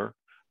torments her,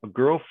 a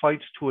girl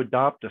fights to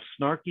adopt a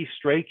snarky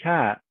stray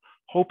cat,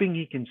 hoping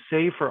he can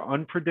save her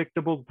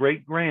unpredictable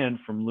great-grand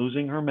from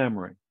losing her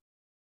memory.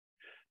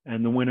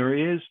 And the winner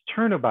is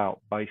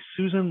Turnabout by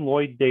Susan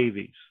Lloyd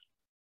Davies.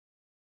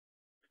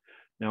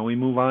 Now we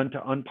move on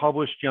to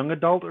unpublished young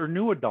adult or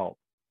new adult.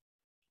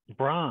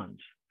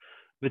 Bronze.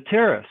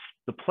 Viteris,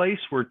 the place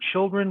where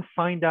children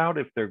find out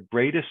if their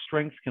greatest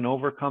strength can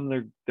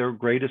overcome their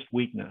greatest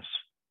weakness.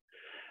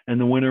 And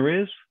the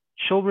winner is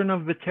Children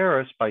of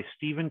Viteris by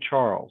Stephen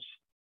Charles.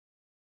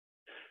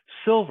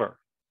 Silver.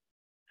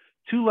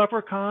 Two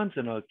leprechauns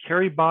and a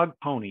Carrybog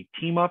pony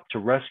team up to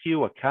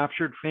rescue a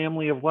captured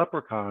family of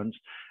leprechauns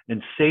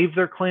and save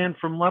their clan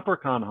from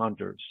leprechaun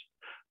hunters.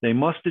 They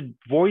must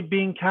avoid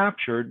being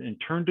captured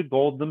and turn to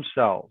gold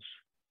themselves.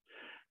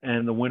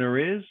 And the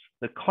winner is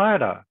The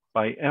Claddagh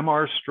by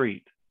M.R.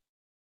 Street.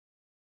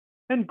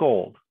 And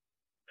gold.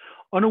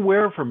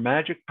 Unaware of her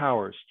magic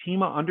powers,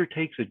 Tima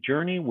undertakes a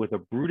journey with a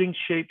brooding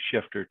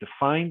shapeshifter to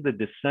find the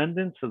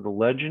descendants of the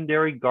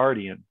legendary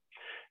Guardian,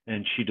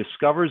 and she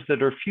discovers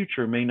that her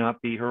future may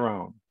not be her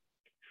own.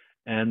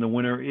 And the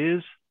winner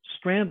is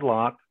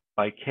Strandlock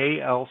by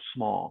K.L.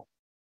 Small.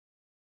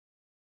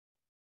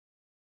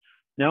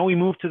 Now we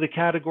move to the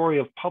category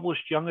of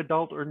published young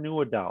adult or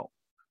new adult,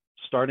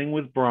 starting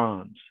with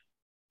bronze.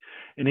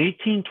 In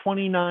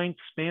 1829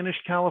 Spanish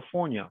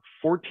California,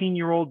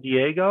 14-year-old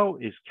Diego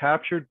is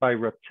captured by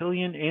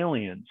reptilian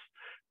aliens,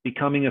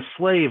 becoming a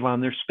slave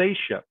on their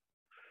spaceship.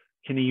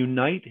 Can he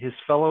unite his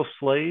fellow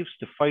slaves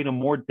to fight a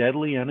more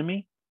deadly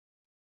enemy?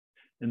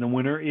 And the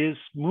winner is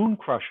Moon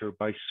Crusher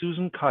by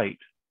Susan Kite.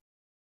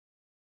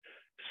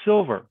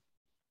 Silver.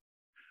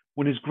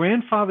 When his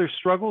grandfather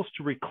struggles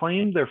to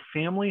reclaim their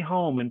family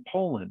home in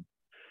Poland,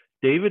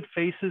 David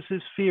faces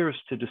his fears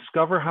to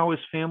discover how his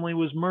family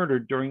was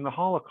murdered during the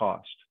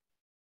Holocaust.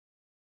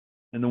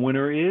 And the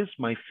winner is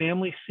My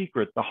Family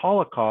Secret, The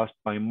Holocaust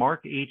by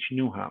Mark H.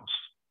 Newhouse.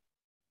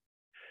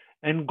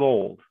 And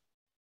gold.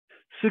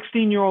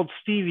 16-year-old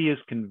Stevie is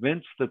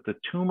convinced that the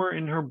tumor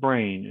in her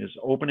brain is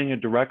opening a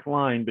direct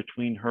line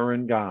between her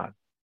and God.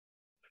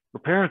 Her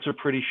parents are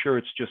pretty sure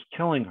it's just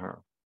killing her.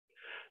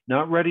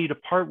 Not ready to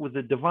part with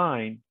the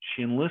divine,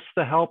 she enlists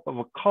the help of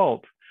a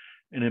cult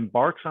and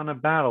embarks on a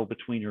battle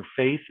between her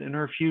faith and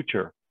her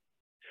future.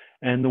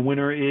 And the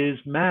winner is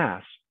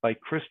Mass by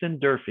Kristen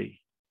Durfee.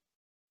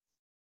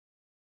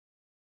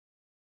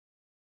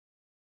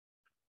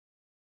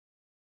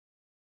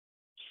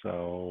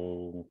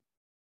 So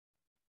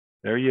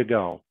there you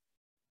go.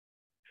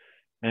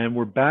 And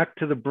we're back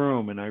to the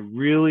broom, and I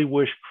really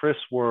wish Chris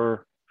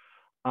were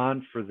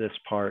on for this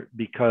part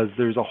because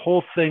there's a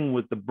whole thing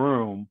with the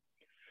broom,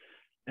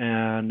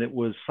 and it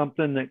was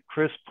something that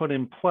Chris put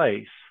in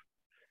place.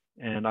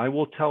 And I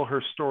will tell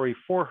her story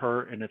for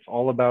her, and it's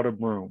all about a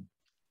broom.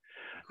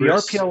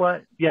 Chris, the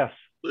RPLA, yes.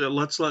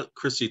 Let's let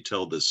Chrissy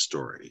tell this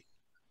story.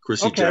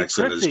 Chrissy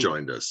Jackson Chrissy has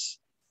joined us.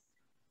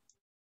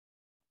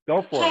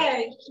 Go for it.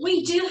 Okay,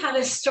 we do have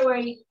a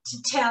story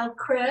to tell,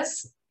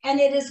 Chris, and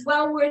it is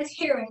well worth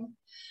hearing.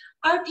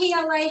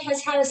 RPLA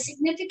has had a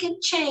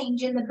significant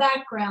change in the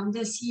background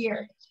this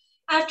year.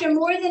 After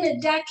more than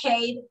a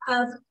decade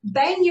of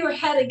bang your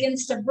head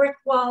against a brick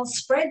wall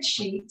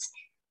spreadsheets,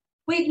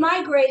 we've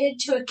migrated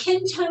to a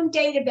Kintone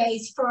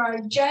database for our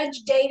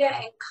judge data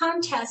and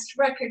contest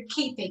record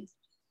keeping.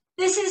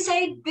 This is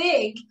a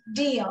big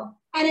deal,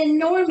 an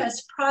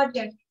enormous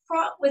project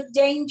fraught with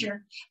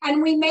danger,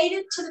 and we made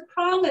it to the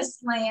promised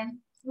land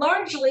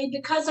largely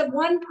because of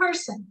one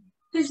person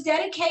whose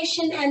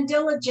dedication and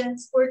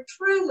diligence were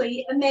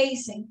truly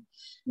amazing.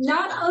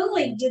 Not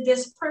only did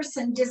this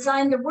person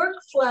design the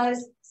workflows,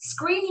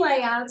 screen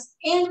layouts,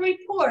 and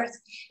reports,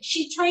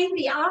 she trained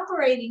the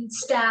operating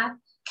staff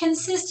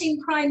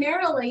consisting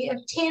primarily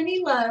of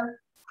Tammy Lowe,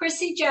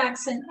 Chrissy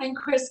Jackson, and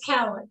Chris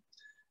Coward.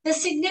 The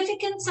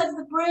significance of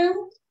the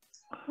broom?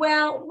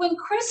 Well, when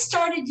Chris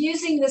started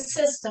using the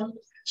system,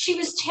 she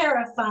was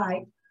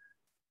terrified.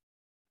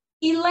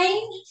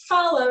 Elaine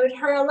followed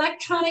her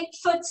electronic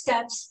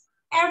footsteps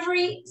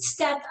every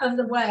step of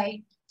the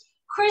way.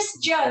 Chris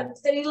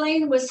joked that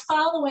Elaine was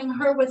following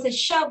her with a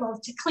shovel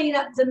to clean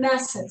up the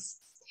messes.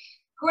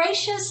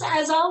 Gracious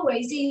as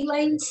always,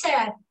 Elaine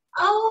said,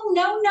 "Oh,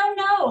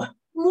 no,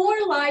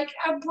 more like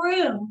a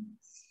broom."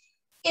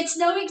 It's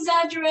no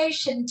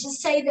exaggeration to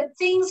say that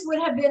things would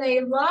have been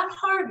a lot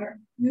harder,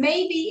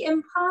 maybe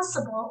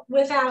impossible,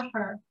 without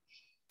her.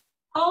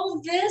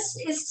 All this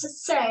is to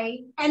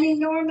say an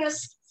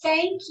enormous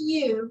thank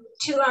you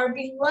to our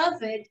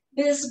beloved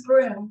Ms.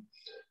 Broom,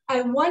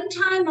 a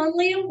one-time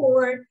only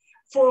award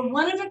for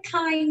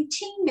one-of-a-kind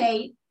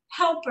teammate,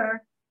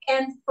 helper,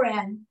 and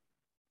friend.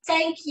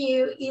 Thank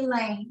you,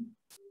 Elaine.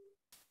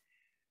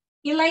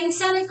 Elaine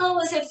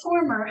Senecal is a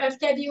former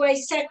FWA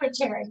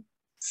secretary.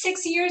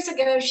 6 years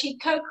ago, she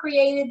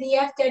co-created the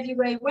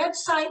FWA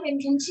website and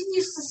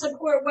continues to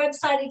support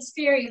website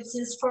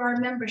experiences for our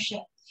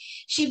membership.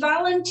 She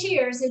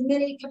volunteers in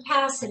many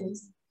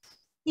capacities.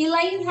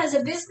 Elaine has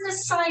a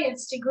business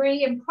science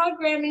degree and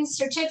programming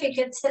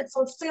certificates that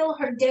fulfill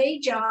her day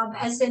job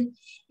as an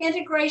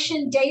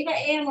integration data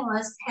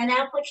analyst and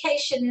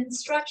application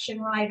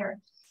instruction writer.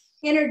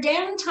 In her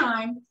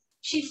downtime,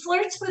 she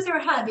flirts with her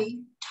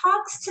hubby,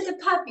 talks to the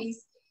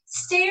puppies,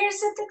 stares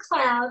at the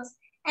clouds,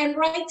 and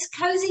writes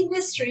cozy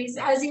mysteries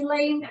as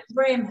Elaine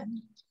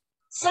Bremen.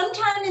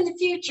 Sometime in the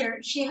future,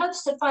 she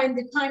hopes to find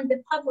the time to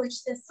publish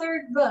the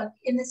third book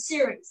in the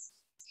series.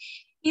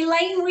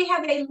 Elaine, we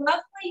have a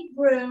lovely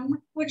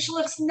room, which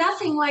looks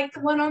nothing like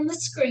the one on the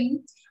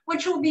screen,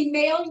 which will be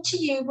mailed to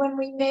you when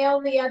we mail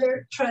the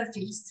other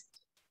trophies.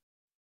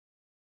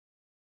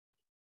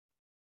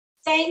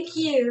 Thank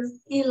you,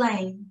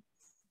 Elaine.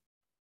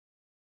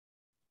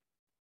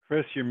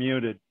 Chris, you're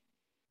muted.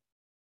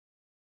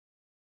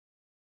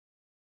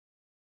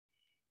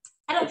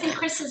 I don't think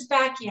Chris is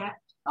back yet.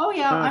 Oh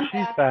yeah, I'm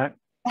She's back.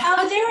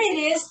 Oh, there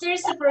it is.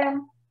 There's the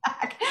broom.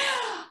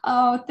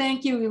 Oh,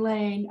 thank you,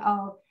 Elaine.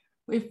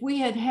 If we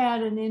had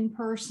had an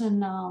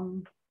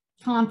in-person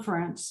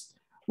conference,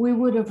 we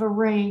would have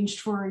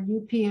arranged for a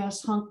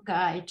UPS hunk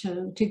guy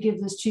to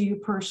give this to you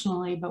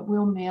personally, but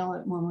we'll mail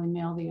it when we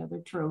mail the other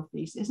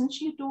trophies. Isn't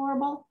she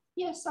adorable?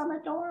 Yes, I'm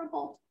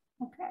adorable.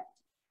 Okay.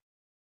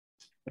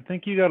 I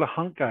think you got a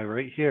hunk guy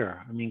right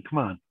here. I mean, come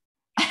on.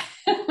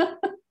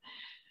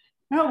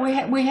 No,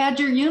 we had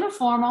your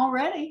uniform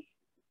already.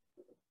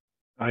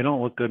 I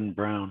don't look good in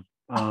brown.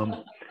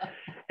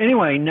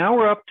 Anyway, now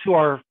we're up to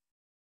our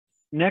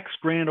next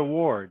grand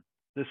award.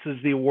 This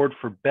is the award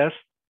for Best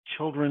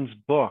Children's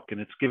Book, and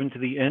it's given to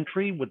the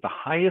entry with the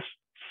highest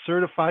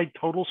certified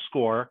total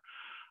score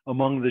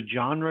among the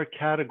genre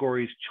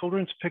categories: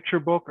 children's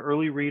picture book,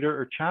 early reader,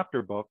 or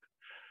chapter book,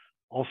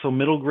 also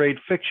middle grade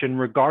fiction,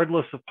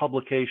 regardless of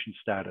publication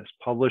status,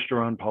 published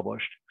or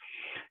unpublished.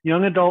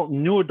 Young adult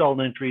and new adult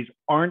entries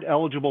aren't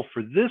eligible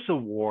for this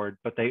award,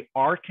 but they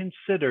are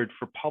considered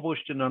for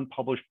published and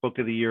unpublished Book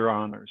of the Year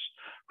honors,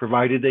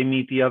 provided they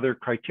meet the other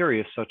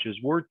criteria, such as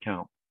word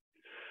count.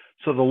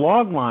 So the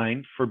log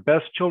line for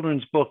Best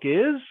Children's Book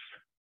is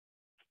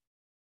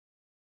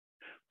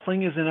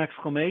Pling is an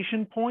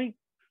exclamation point,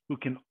 who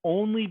can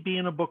only be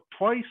in a book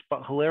twice,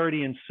 but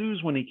hilarity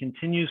ensues when he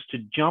continues to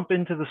jump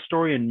into the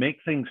story and make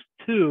things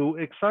too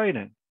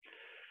exciting.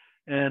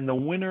 And the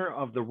winner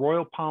of the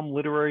Royal Palm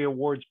Literary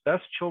Awards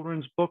Best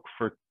Children's Book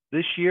for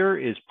this year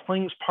is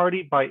Pling's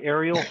Party by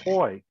Ariel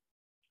Hoy.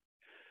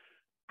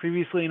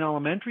 Previously an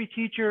elementary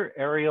teacher,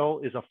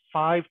 Ariel is a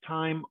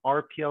 5-time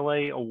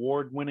RPLA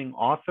award-winning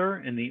author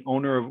and the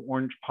owner of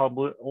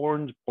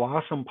Orange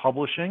Blossom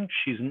Publishing.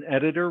 She's an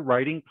editor,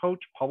 writing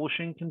coach,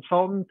 publishing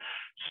consultant,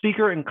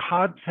 speaker, and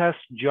contest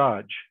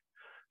judge.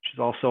 She's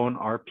also an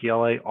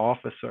RPLA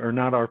officer, or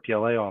not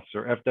RPLA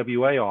officer,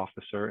 FWA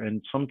officer,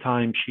 and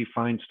sometimes she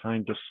finds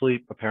time to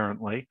sleep,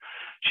 apparently.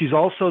 She's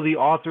also the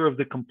author of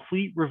the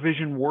Complete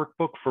Revision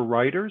Workbook for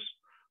Writers,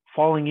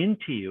 Falling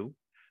Into You,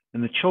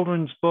 and the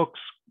children's books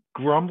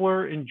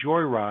Grumbler and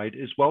Joyride,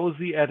 as well as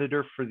the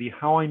editor for the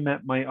How I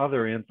Met My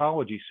Other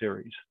anthology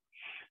series.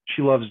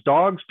 She loves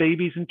dogs,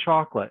 babies, and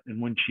chocolate,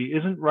 and when she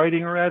isn't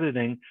writing or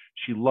editing,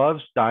 she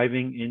loves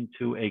diving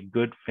into a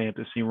good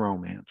fantasy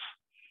romance.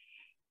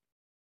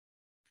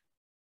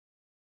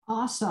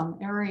 Awesome,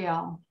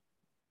 Ariel.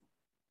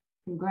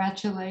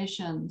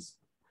 Congratulations.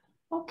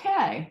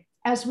 Okay,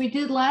 as we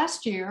did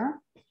last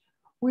year,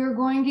 we're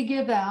going to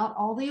give out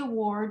all the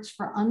awards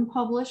for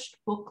unpublished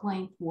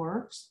book-length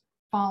works,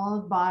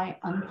 followed by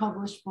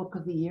unpublished Book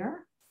of the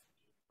Year.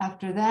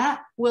 After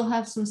that, we'll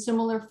have some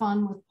similar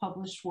fun with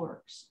published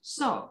works.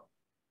 So,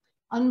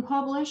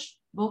 unpublished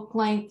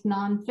book-length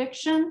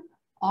nonfiction,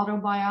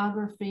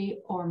 autobiography,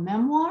 or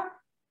memoir,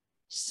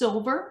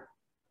 silver.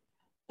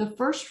 The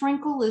First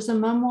Wrinkle is a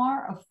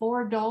memoir of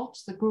 4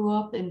 adults that grew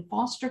up in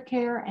foster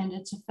care and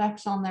its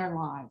effects on their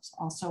lives.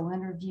 Also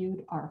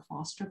interviewed are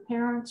foster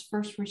parents,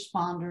 first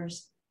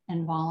responders,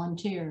 and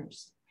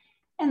volunteers.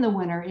 And the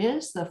winner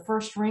is The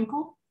First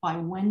Wrinkle by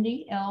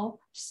Wendy L.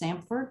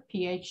 Samford,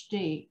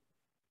 PhD.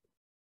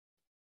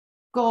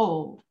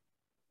 Gold.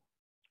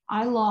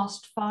 I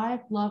lost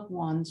 5 loved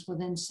ones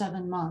within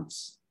 7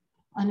 months.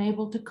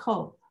 Unable to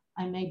cope,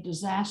 I made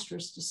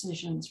disastrous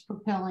decisions,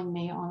 propelling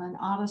me on an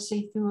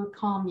odyssey through a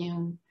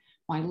commune,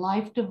 my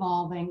life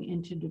devolving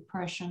into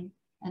depression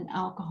and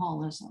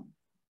alcoholism.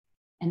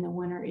 And the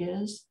winner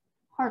is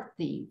Heart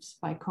Thieves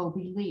by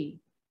Kobe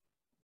Lee.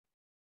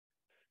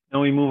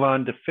 Now we move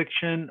on to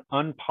fiction,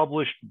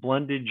 unpublished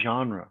blended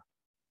genre.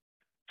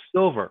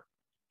 Silver.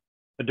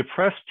 A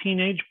depressed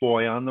teenage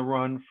boy on the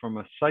run from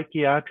a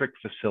psychiatric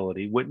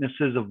facility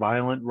witnesses a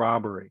violent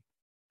robbery.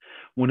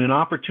 When an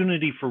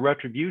opportunity for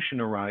retribution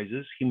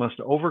arises, he must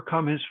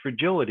overcome his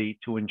fragility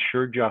to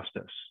ensure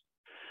justice.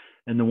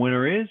 And the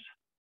winner is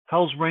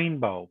Hell's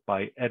Rainbow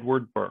by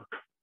Edward Burke.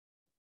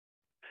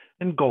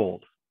 And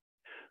gold.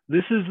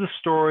 This is the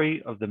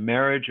story of the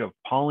marriage of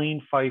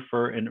Pauline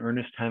Pfeiffer and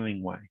Ernest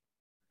Hemingway.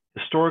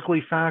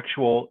 Historically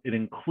factual, it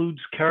includes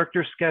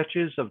character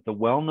sketches of the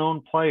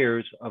well-known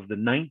players of the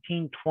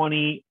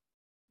 1920s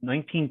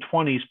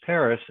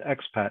Paris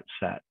expat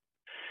set.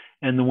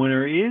 And the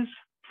winner is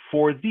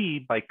For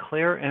Thee by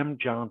Claire M.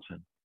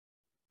 Johnson.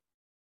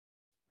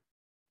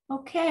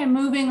 Okay,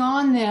 moving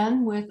on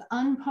then with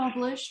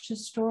unpublished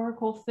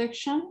historical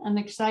fiction, an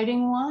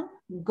exciting one,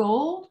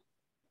 Gold.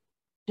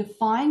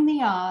 Defying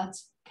the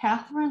odds,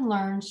 Catherine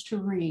learns to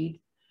read,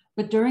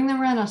 but during the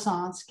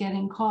Renaissance,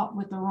 getting caught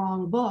with the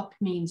wrong book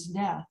means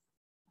death.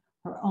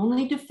 Her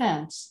only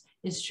defense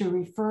is to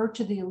refer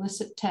to the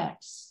illicit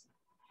texts.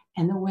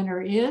 And the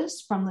winner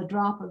is From the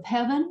Drop of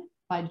Heaven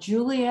by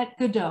Juliette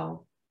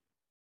Godot.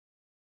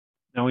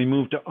 Now we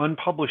move to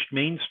unpublished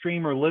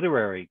mainstream or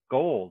literary,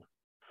 Gold.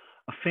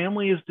 A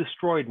family is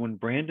destroyed when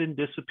Brandon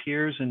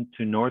disappears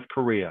into North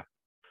Korea.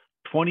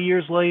 20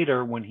 years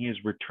later, when he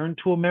is returned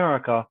to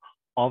America,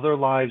 all their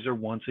lives are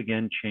once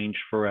again changed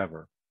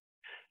forever.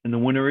 And the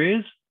winner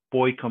is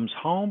Boy Comes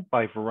Home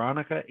by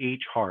Veronica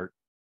H. Hart.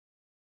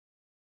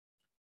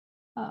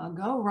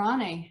 Go,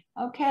 Ronnie.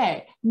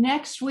 Okay,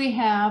 next we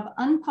have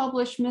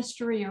unpublished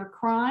mystery or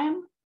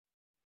crime,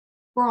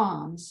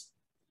 Bronze.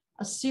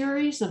 A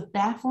series of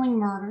baffling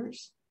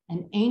murders,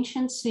 an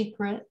ancient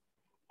secret,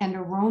 and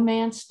a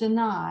romance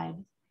denied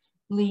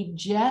lead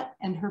Jet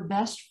and her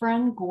best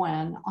friend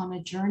Gwen on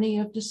a journey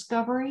of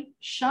discovery,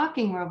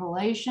 shocking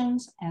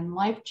revelations, and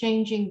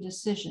life-changing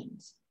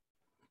decisions.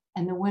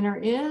 And the winner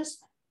is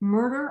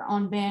Murder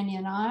on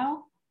Banyan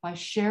Isle by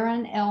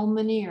Sharon L.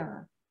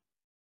 Manier.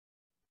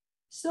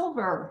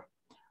 Silver.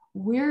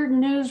 Weird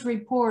news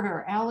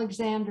reporter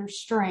Alexander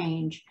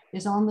Strange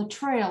is on the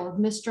trail of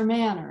Mr.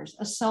 Manners,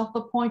 a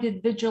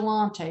self-appointed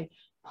vigilante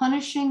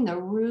punishing the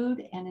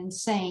rude and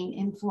insane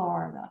in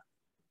Florida.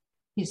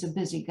 He's a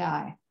busy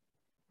guy.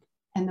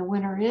 And the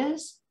winner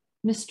is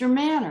Mr.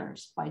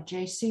 Manners by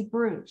J.C.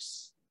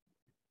 Bruce.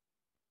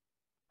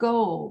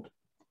 Gold.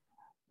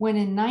 When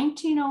in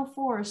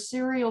 1904, a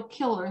serial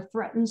killer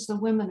threatens the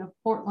women of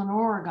Portland,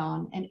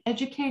 Oregon, an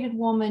educated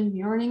woman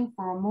yearning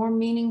for a more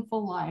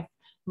meaningful life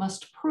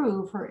must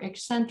prove her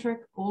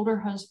eccentric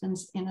older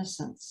husband's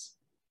innocence.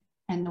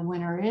 And the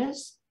winner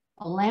is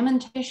A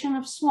Lamentation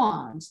of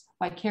Swans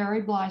by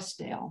Carrie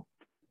Blysdale.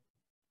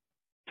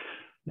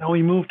 Now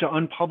we move to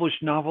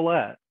unpublished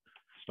novelette,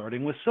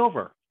 starting with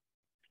Silver.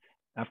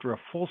 After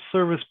a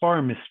full-service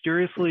bar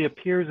mysteriously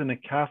appears in a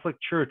Catholic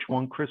church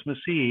one Christmas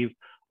Eve,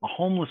 a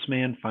homeless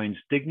man finds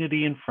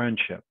dignity and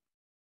friendship.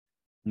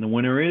 And the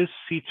winner is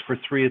Seats for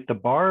Three at the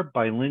Bar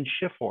by Lynn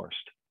Schifhorst.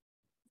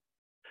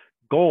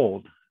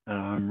 Gold.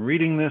 I'm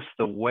reading this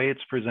the way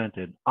it's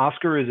presented.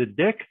 Oscar is a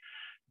dick.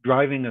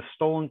 Driving a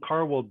stolen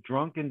car while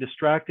drunk and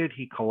distracted,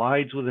 he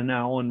collides with an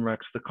owl and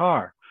wrecks the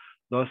car.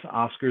 Thus,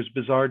 Oscar's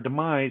bizarre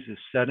demise is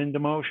set into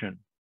motion.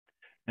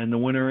 And the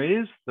winner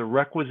is The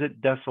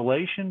Requisite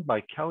Desolation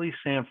by Kelly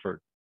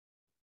Sanford.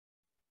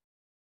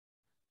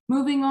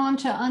 Moving on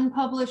to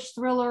unpublished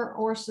thriller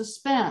or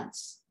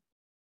suspense,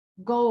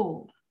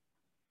 Gold.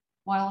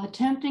 While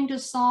attempting to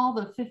solve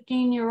a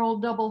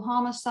 15-year-old double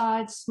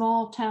homicide,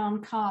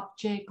 small-town cop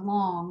Jake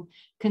Long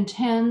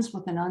contends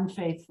with an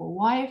unfaithful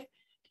wife,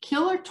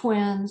 killer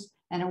twins,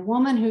 and a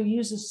woman who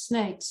uses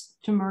snakes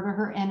to murder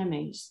her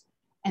enemies.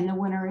 And the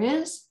winner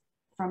is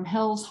From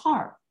Hell's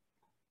Heart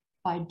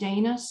by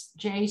Danis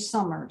J.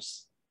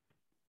 Summers.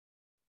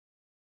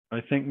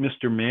 I think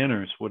Mr.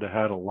 Manners would have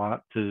had a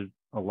lot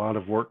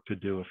of work to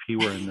do if he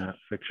were in that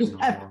fictional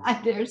world.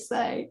 I dare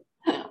say.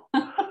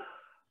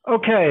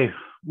 Okay,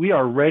 we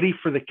are ready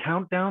for the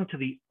countdown to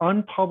the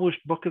Unpublished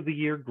Book of the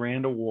Year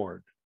Grand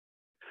Award.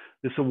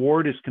 This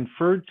award is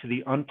conferred to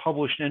the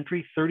unpublished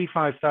entry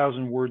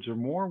 35,000 words or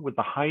more with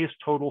the highest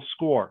total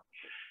score.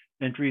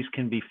 Entries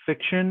can be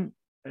fiction,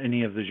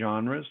 any of the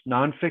genres,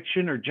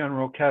 nonfiction, or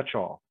general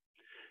catch-all.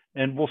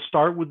 And we'll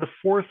start with the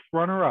fourth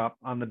runner-up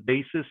on the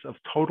basis of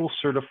total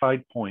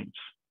certified points.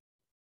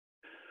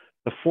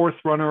 The fourth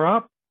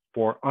runner-up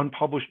for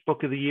Unpublished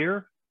Book of the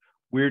Year,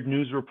 Weird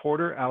News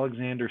reporter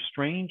Alexander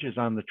Strange is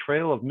on the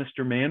trail of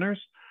Mr.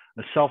 Manners,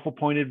 a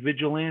self-appointed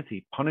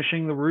vigilante,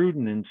 punishing the rude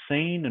and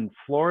insane in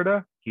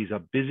Florida. He's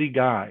a busy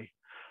guy.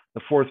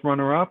 The fourth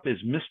runner-up is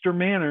Mr.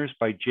 Manners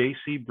by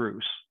J.C.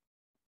 Bruce.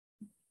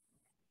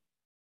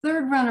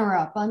 Third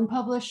runner-up,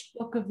 Unpublished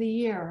Book of the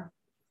Year.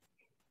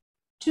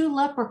 Two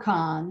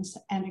leprechauns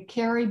and a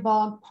Carrie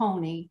Bog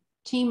pony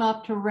team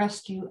up to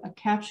rescue a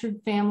captured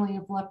family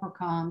of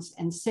leprechauns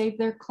and save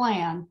their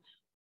clan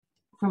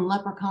from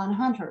leprechaun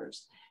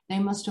hunters. They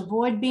must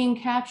avoid being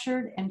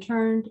captured and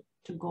turned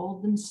to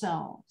gold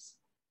themselves.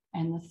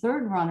 And the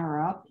third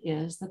runner-up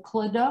is The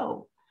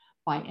Cladot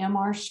by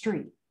M.R.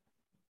 Street.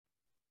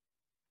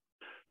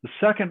 The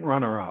second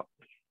runner-up.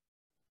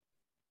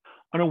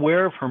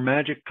 Unaware of her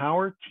magic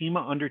power,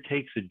 Tima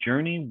undertakes a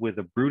journey with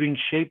a brooding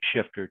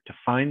shapeshifter to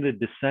find the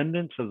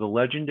descendants of the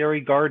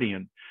legendary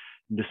guardian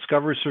and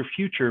discovers her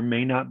future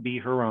may not be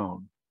her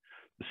own.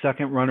 The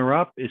second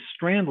runner-up is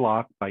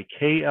Strandlock by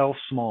K.L.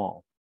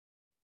 Small.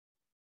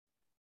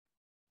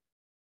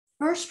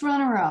 First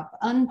runner-up,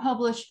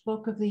 Unpublished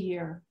Book of the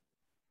Year.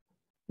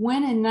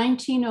 When in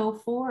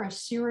 1904, a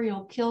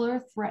serial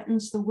killer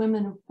threatens the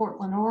women of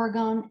Portland,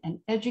 Oregon,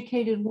 an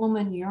educated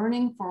woman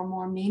yearning for a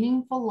more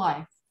meaningful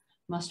life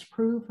must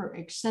prove her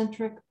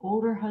eccentric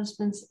older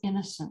husband's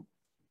innocent.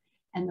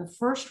 And the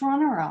first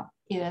runner-up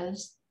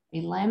is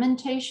A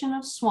Lamentation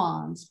of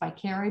Swans by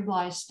Carrie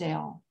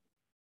Blysdale.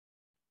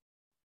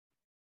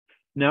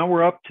 Now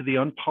we're up to the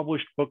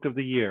unpublished book of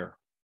the year.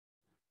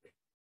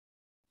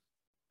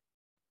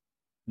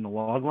 In the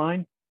log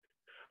line,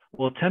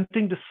 while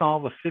attempting to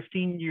solve a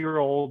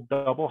 15-year-old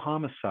double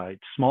homicide,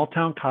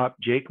 small-town cop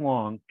Jake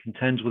Long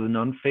contends with an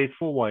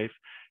unfaithful wife,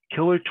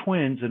 killer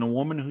twins, and a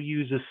woman who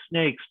uses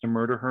snakes to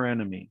murder her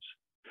enemies.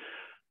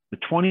 The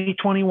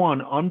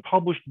 2021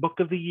 unpublished book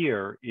of the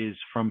year is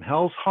From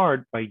Hell's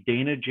Heart by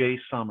Dana J.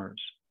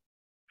 Summers.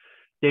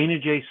 Dana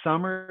J.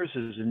 Summers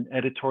is an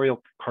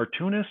editorial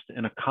cartoonist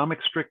and a comic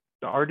strip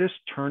artist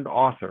turned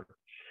author.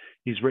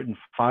 He's written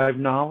 5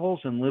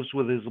 novels and lives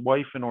with his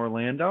wife in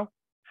Orlando.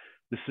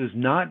 This is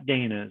not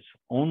Dana's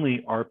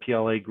only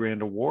RPLA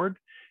Grand Award.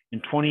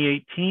 In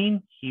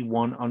 2018, he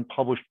won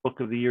Unpublished Book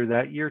of the Year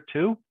that year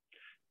too.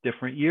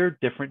 Different year,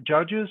 different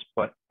judges,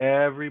 but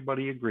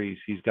everybody agrees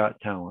he's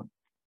got talent.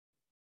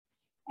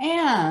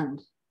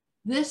 And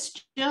this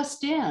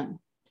just in,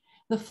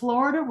 the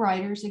Florida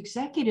Writers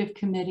Executive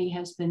Committee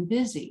has been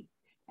busy,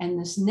 and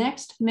this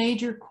next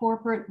major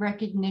corporate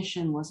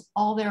recognition was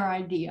all their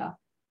idea.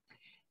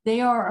 They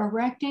are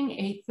erecting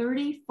a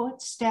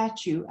 30-foot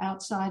statue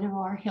outside of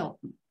our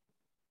Hilton.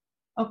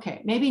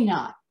 Okay, maybe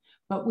not,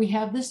 but we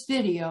have this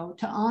video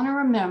to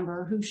honor a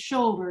member whose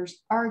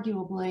shoulders,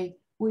 arguably,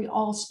 we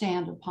all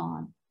stand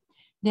upon.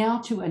 Now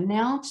to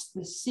announce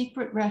the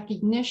secret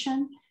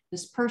recognition,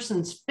 this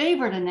person's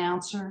favorite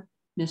announcer,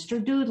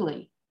 Mr.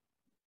 Doodley.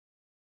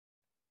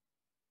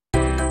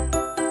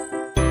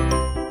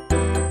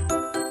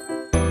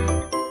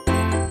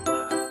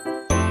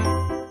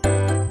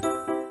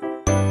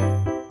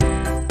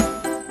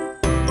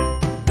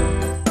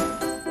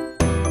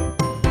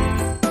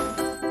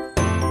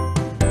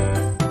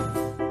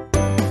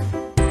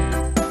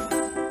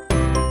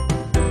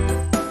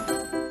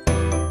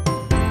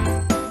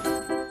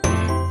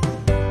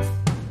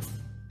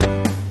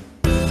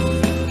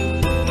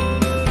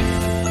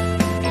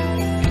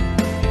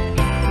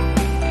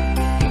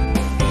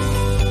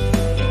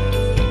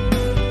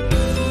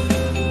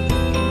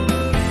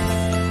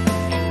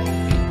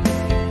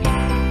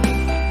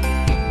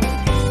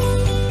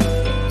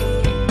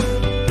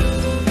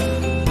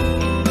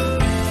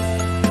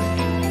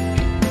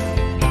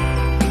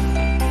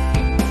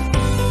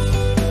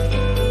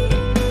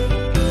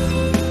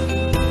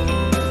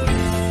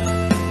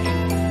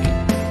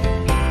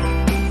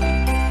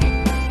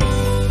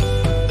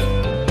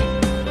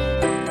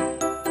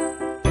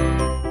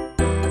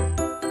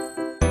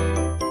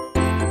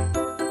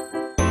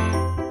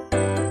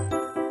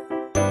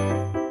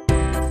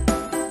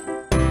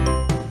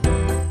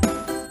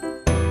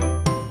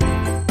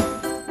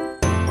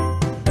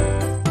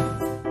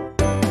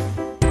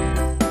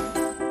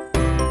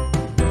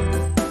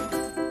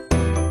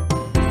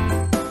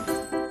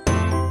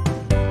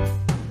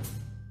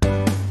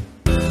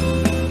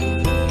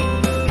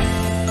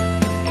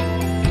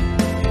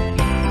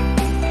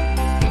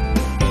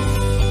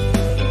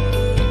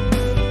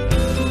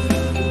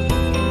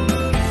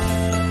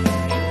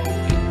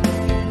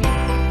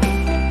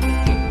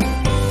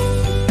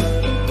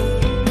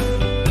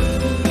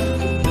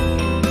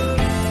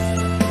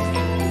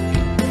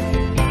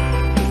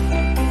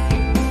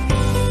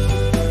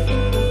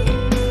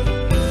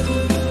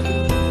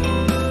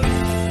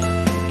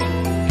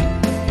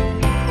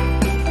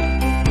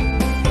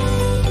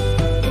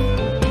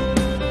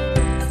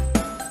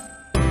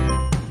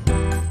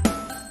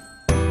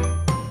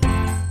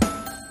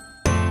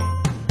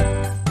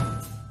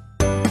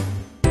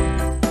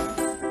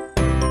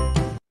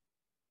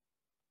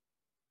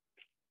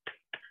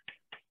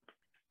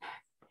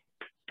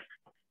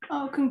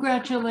 Oh,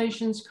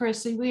 congratulations,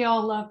 Chrissy. We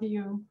all love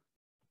you.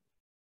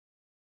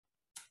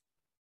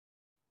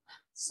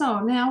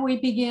 So now we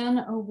begin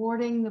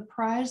awarding the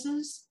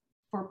prizes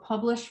for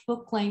published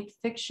book-length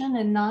fiction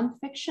and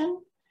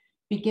nonfiction,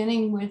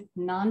 beginning with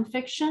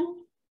nonfiction.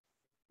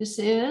 This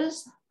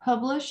is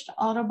published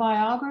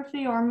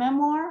autobiography or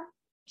memoir,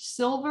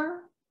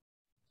 silver.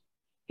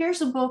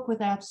 Here's a book with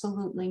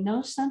absolutely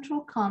no central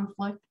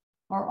conflict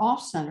or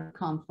off-center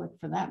conflict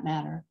for that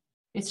matter.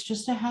 It's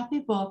just a happy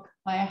book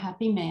by a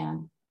happy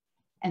man.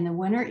 And the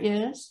winner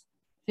is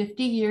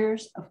 50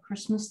 Years of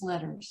Christmas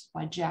Letters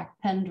by Jack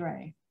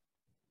Pendray.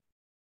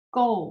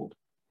 Gold.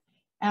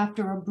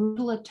 After a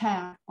brutal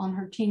attack on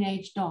her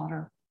teenage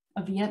daughter,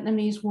 a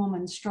Vietnamese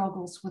woman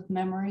struggles with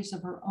memories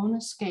of her own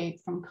escape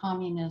from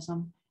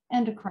communism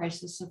and a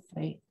crisis of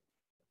faith.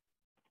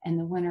 And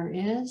the winner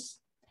is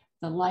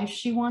The Life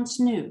She Once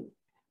Knew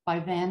by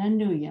Vanna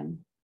Nguyen.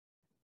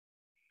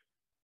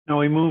 Now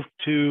we move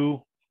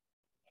to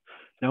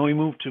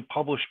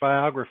published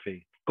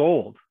biography,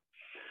 Gold.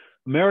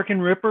 American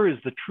Ripper is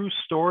the true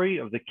story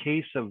of the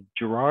case of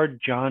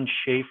Gerard John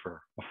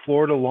Schaefer, a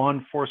Florida law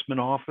enforcement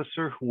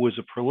officer who was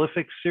a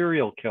prolific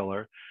serial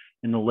killer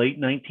in the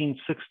late 1960s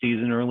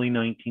and early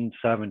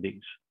 1970s.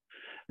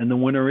 And the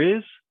winner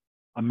is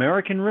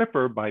American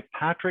Ripper by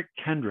Patrick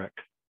Kendrick.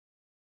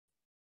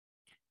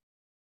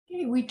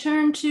 Okay, we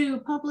turn to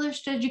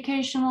published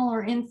educational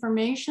or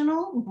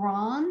informational.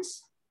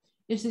 Bronze.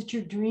 Is it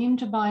your dream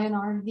to buy an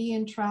RV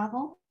and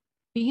travel?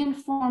 Be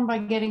informed by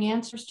getting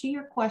answers to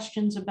your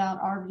questions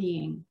about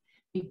RVing.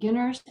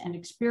 Beginners and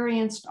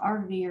experienced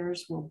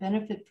RVers will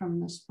benefit from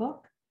this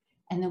book.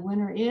 And the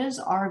winner is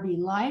RV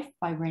Life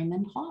by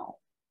Raymond Hall.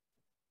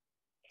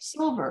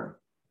 Silver.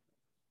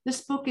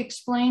 This book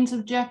explains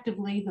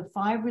objectively the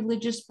 5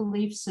 religious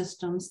belief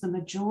systems the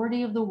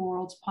majority of the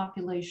world's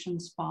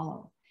populations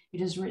follow. It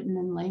is written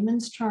in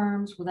layman's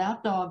terms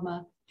without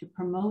dogma to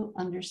promote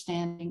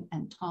understanding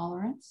and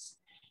tolerance.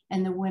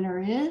 And the winner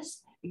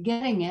is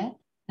Getting It,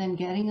 Then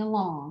Getting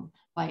Along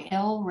by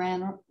L.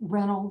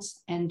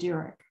 Reynolds and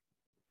Dirac.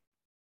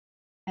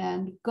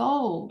 And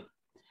gold,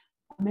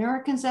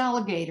 American's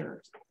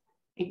Alligator,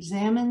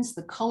 examines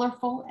the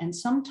colorful and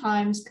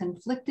sometimes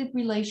conflicted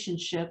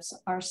relationships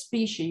our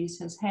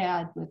species has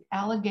had with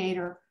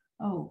alligator,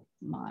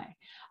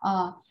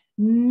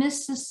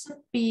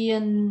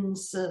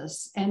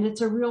 Mississippiensis, and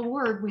it's a real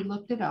word, we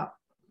looked it up.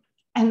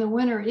 And the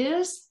winner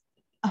is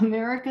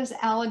America's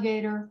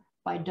Alligator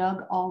by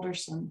Doug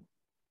Alderson.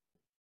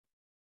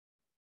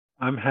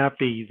 I'm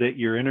happy that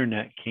your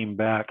internet came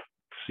back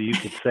so you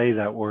could say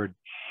that word.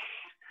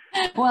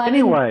 Well,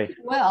 anyway,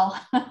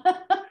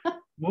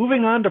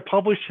 moving on to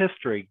published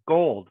history,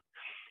 gold,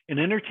 an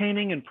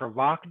entertaining and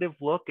provocative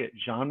look at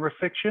genre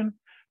fiction,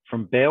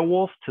 from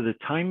Beowulf to The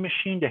Time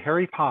Machine to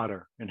Harry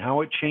Potter, and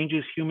how it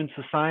changes human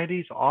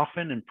societies,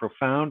 often in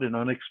profound and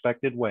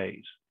unexpected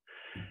ways.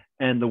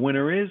 And the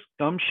winner is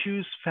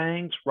Gumshoes,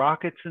 Fangs,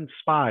 Rockets, and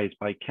Spies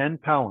by Ken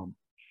Pelham.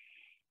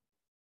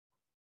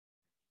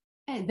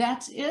 Okay,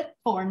 that's it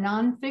for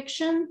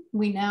nonfiction.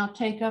 We now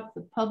take up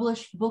the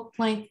published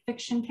book-length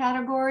fiction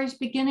categories,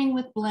 beginning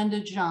with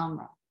blended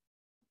genre.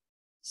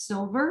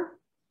 Silver,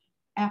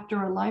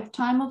 after a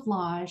lifetime of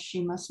lies,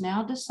 she must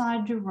now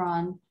decide to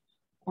run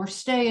or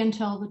stay and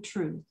tell the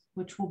truth,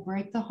 which will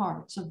break the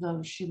hearts of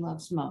those she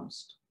loves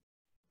most.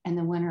 And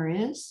the winner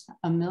is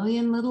A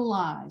Million Little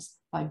Lies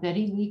by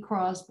Betty Lee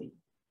Crosby.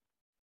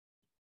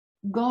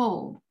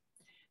 Gold,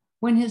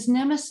 when his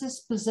nemesis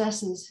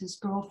possesses his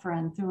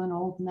girlfriend through an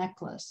old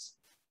necklace,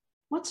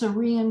 what's a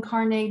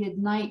reincarnated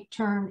knight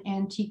turned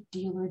antique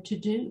dealer to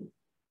do?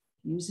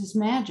 Use his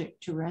magic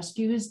to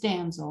rescue his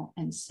damsel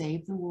and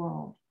save the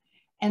world.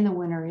 And the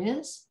winner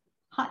is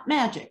Hot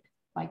Magic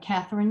by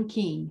Catherine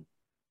Keene.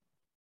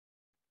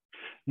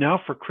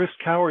 Now for Chris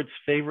Coward's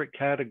favorite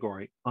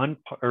category,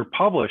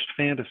 published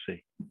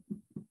fantasy.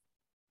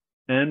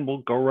 And we'll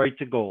go right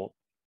to gold.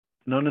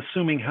 An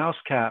unassuming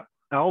house cat,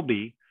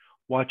 Albie,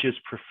 watches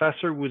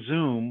Professor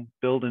Wazoom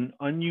build an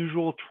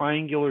unusual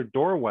triangular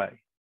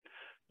doorway.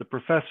 The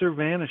professor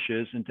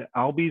vanishes, and to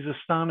Albie's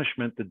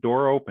astonishment, the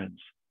door opens.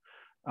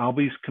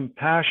 Albie's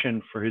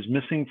compassion for his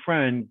missing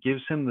friend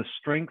gives him the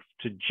strength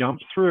to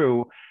jump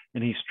through,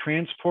 and he's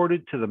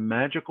transported to the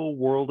magical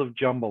world of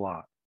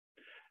Jumbalot.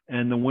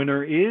 And the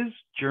winner is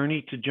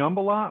Journey to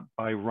Jumbalot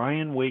by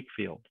Ryan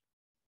Wakefield.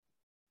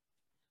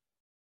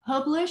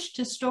 Published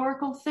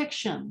historical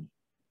fiction.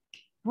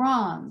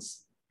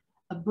 Bronze,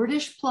 a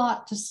British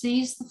plot to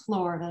seize the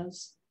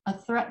Floridas, a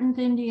threatened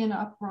Indian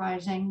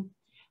uprising,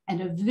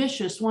 and a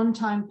vicious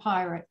one-time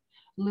pirate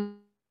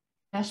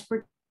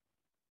desperate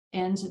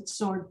ends at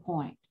sword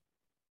point.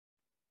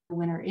 The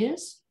winner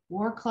is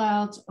War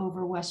Clouds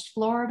over West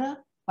Florida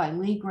by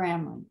Lee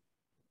Gramlin.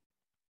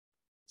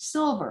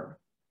 Silver,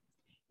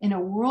 in a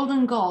world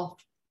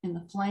engulfed in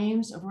the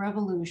flames of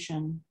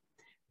revolution,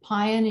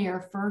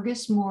 pioneer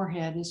Fergus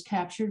Moorhead is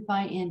captured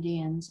by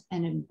Indians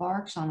and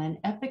embarks on an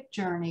epic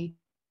journey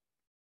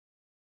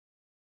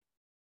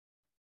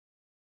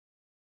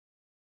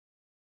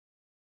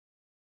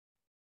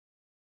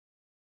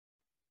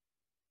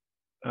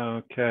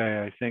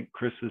Okay, I think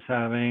Chris is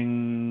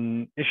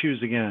having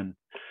issues again.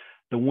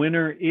 The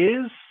winner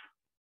is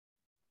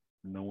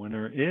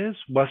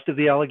West of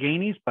the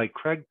Alleghenies by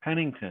Craig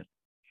Pennington.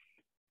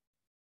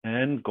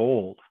 And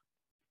gold.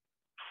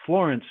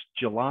 Florence,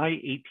 July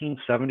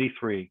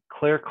 1873.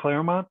 Claire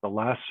Claremont, the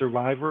last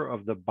survivor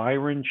of the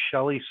Byron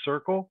Shelley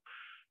Circle,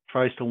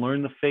 tries to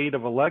learn the fate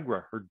of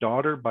Allegra, her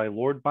daughter by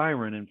Lord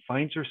Byron, and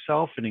finds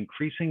herself in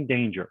increasing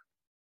danger.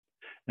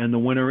 And the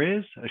winner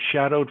is A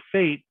Shadowed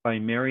Fate by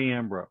Mary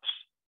Ambrose.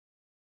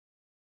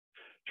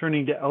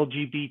 Turning to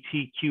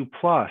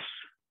LGBTQ+,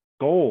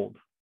 gold.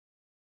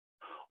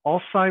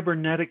 All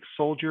cybernetic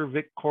soldier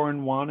Vic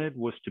Corin wanted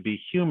was to be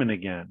human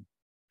again.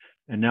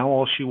 And now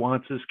all she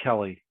wants is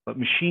Kelly. But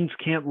machines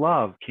can't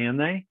love, can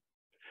they?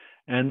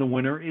 And the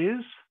winner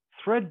is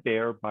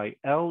Threadbare by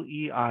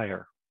L.E.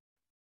 Iyer.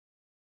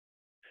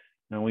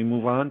 Now we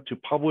move on to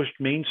published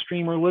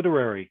mainstream or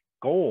literary,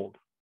 gold.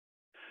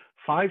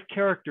 5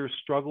 characters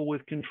struggle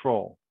with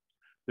control.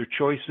 Their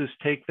choices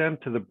take them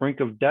to the brink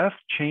of death,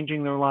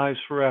 changing their lives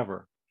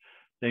forever.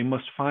 They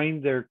must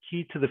find their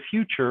key to the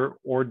future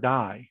or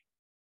die.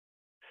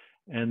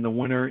 And the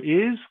winner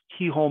is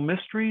Keyhole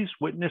Mysteries,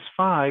 Witness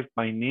 5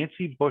 by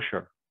Nancy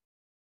Busher.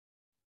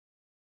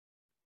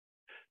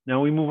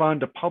 Now we move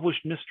on to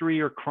published mystery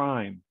or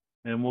crime,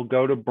 and we'll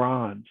go to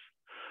bronze.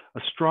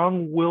 A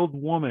strong-willed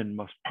woman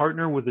must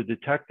partner with a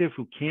detective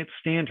who can't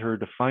stand her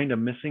to find a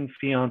missing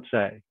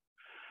fiancé.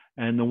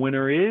 And the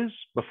winner is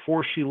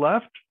Before She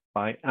Left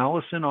by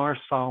Allison R.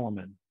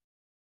 Solomon.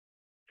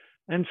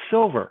 And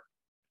silver.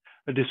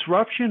 A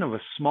disruption of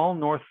a small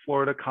North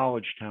Florida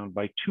college town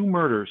by two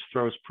murders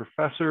throws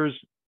Professors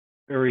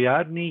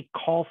Ariadne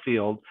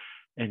Caulfield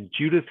and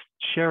Judith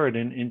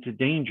Sheridan into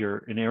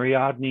danger and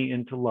Ariadne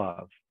into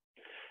love.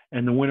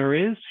 And the winner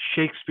is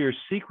Shakespeare's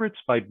Secrets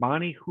by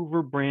Bonnie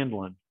Hoover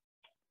Brandlin.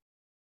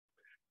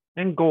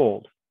 And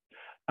gold.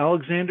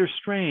 Alexander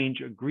Strange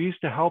agrees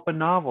to help a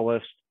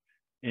novelist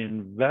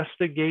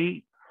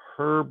investigate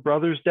her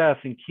brother's death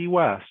in Key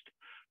West,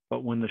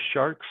 but when the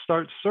sharks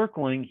start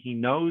circling, he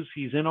knows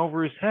he's in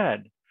over his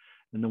head.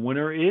 And the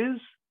winner is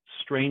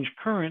Strange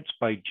Currents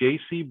by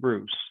J.C.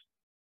 Bruce.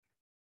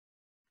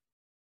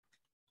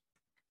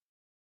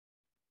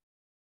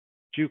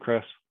 You,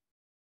 Chris.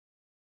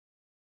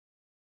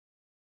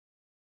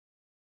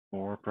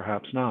 Or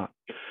perhaps not.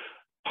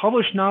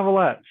 Published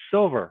novelette,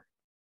 silver.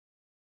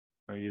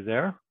 Are you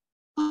there?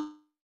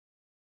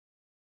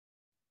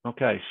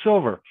 Okay,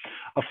 silver.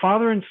 A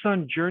father and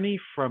son journey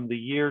from the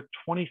year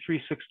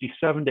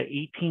 2367 to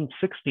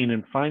 1816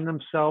 and find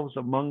themselves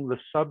among the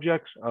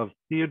subjects of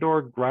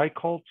Theodore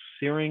Greikolt's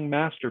searing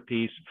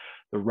masterpiece,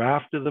 The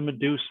Raft of the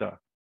Medusa.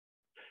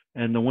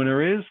 And the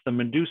winner is The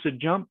Medusa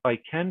Jump by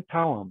Ken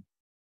Pelham.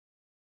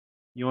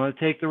 You want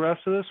to take the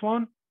rest of this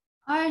one?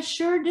 I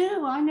sure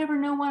do. I never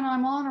know when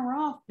I'm on or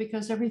off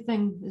because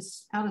everything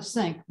is out of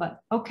sync, but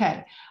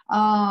okay.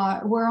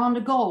 We're on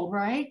to gold,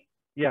 right?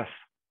 Yes.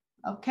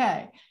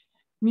 Okay.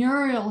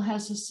 Muriel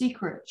has a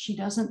secret she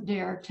doesn't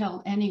dare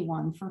tell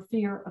anyone for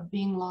fear of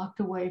being locked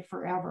away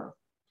forever.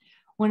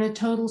 When a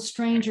total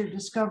stranger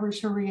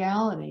discovers her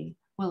reality,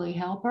 will he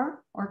help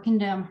her or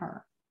condemn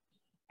her?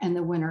 And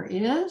the winner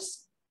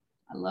is,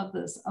 I love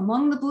this,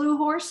 Among the Blue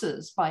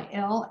Horses by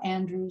L.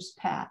 Andrews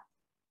Patt.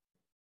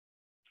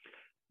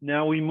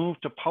 Now we move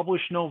to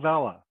published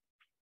novella,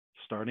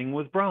 starting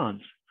with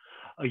bronze.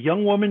 A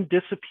young woman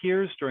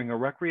disappears during a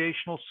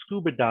recreational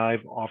scuba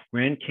dive off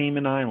Grand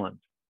Cayman Island.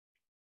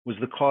 Was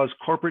the cause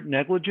corporate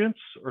negligence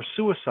or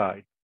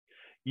suicide?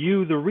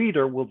 You, the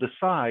reader, will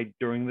decide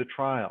during the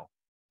trial.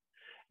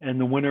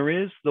 And the winner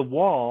is The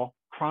Wall,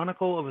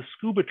 Chronicle of a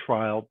Scuba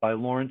Trial by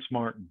Lawrence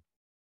Martin.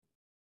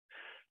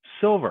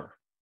 Silver.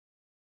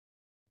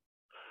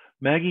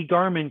 Maggie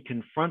Garman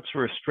confronts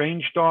her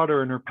estranged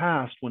daughter in her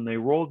past when they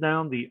roll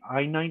down the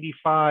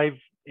I-95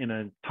 in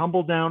a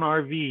tumble-down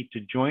RV to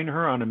join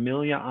her on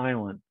Amelia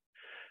Island.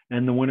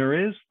 And the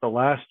winner is The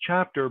Last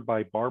Chapter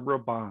by Barbara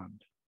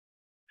Bond.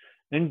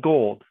 And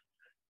gold.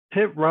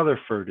 Pitt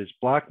Rutherford is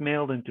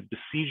blackmailed into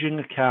besieging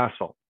a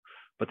castle,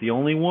 but the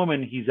only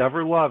woman he's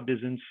ever loved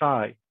is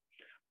inside.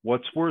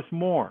 What's worth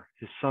more,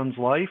 his son's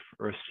life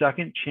or a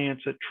second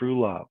chance at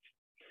true love?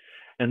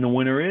 And the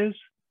winner is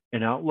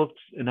An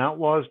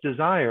Outlaw's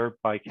Desire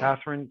by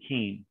Catherine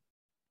Keene.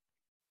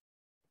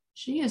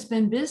 She has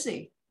been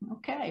busy.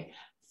 Okay.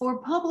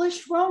 For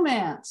published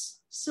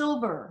romance,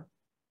 silver.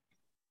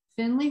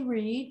 Finley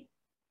Reed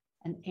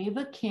and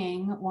Ava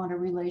King want a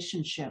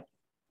relationship.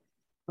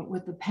 But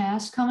with the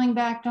past coming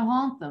back to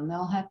haunt them,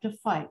 they'll have to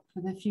fight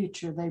for the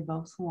future they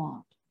both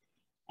want.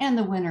 And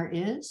the winner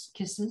is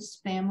Kisses,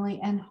 Family,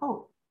 and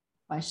Hope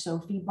by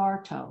Sophie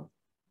Bartow.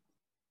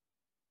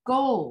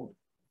 Gold.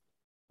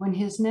 When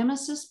his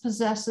nemesis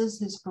possesses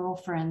his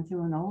girlfriend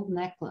through an old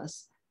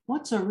necklace,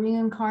 what's a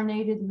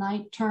reincarnated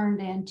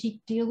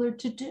knight-turned-antique dealer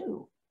to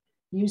do?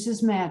 Use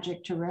his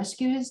magic to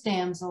rescue his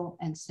damsel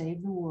and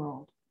save the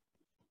world.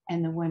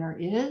 And the winner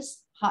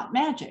is Hot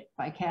Magic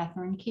by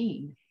Catherine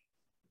Keene.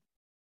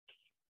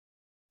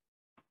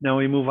 Now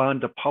we move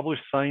on to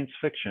published science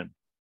fiction.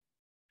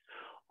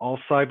 All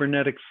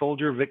cybernetic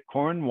soldier Vic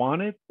Korn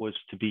wanted was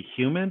to be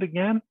human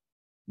again.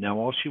 Now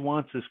all she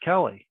wants is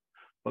Kelly.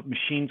 But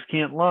machines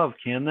can't love,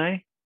 can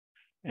they?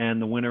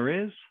 And the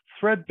winner is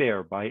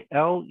Threadbare by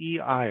L.E.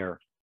 Iyer.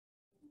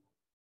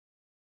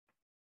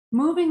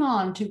 Moving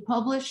on to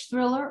published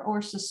thriller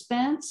or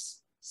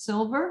suspense,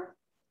 silver.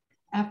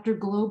 After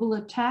global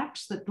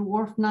attacks that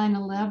dwarfed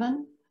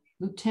 9/11,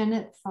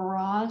 Lieutenant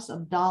Faraz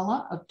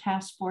Abdallah of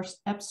Task Force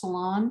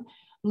Epsilon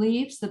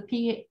leaves the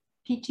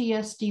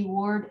PTSD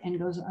ward and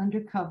goes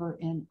undercover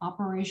in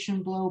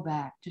Operation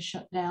Blowback to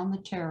shut down the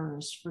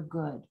terrorists for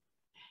good.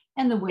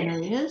 And the winner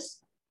is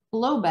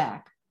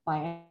Blowback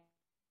by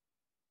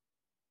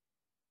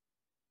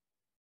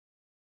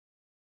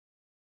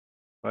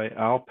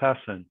Al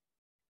Pessin.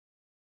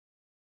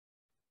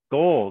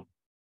 Gold.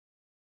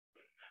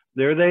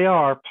 There they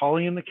are,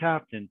 Polly and the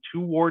captain, two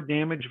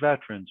war-damaged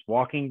veterans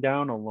walking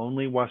down a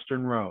lonely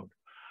western road.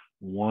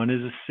 One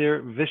is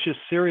a vicious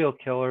serial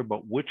killer,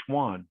 but which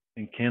one?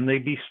 And can they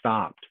be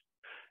stopped?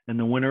 And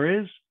the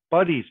winner is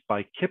Buddies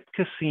by Kip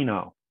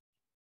Casino.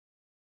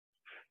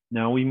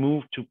 Now we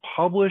move to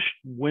published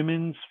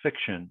women's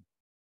fiction.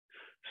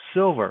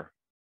 Silver.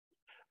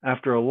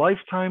 After a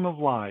lifetime of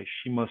lies,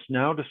 she must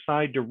now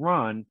decide to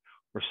run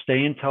or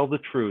stay and tell the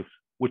truth,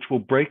 which will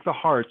break the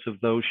hearts of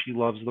those she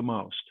loves the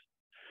most.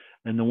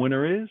 And the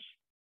winner is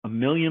A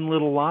Million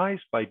Little Lies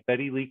by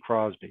Betty Lee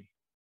Crosby.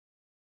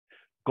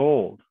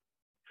 Gold.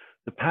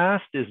 The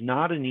past is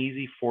not an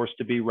easy force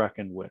to be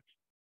reckoned with.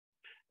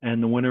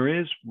 And the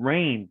winner is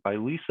Rain by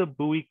Lisa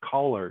Bowie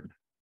Collard.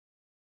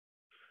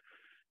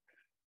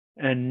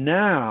 And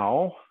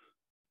now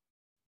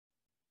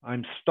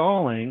I'm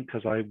stalling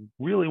because I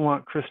really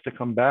want Chris to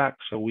come back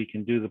so we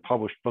can do the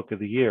published book of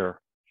the year.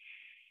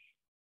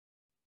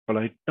 But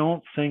I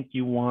don't think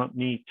you want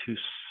me to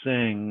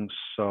sing,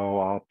 so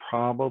I'll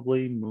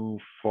probably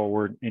move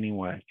forward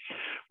anyway.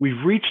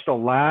 We've reached the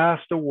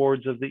last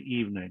awards of the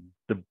evening,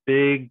 the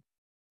big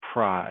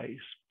prize,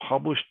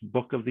 published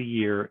book of the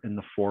year and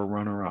the 4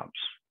 runner-ups.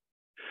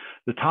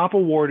 The top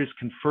award is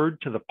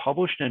conferred to the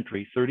published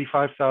entry,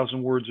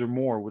 35,000 words or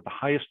more, with the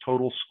highest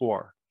total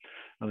score.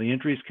 Now, the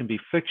entries can be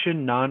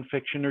fiction,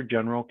 nonfiction, or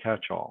general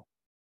catch-all.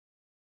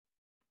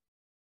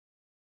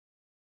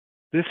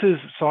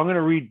 So I'm going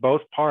to read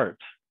both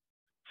parts.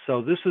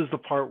 So this is the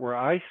part where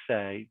I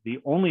say the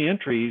only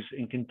entries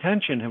in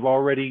contention have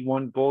already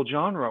won gold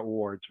genre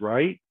awards,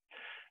 right?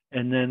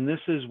 And then this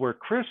is where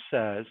Chris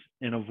says,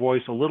 in a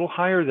voice a little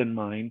higher than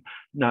mine,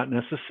 not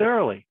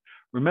necessarily.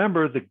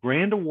 Remember, the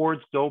grand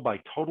awards go by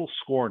total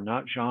score,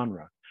 not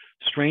genre.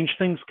 Strange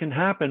things can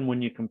happen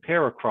when you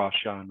compare across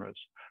genres.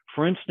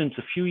 For instance,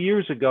 a few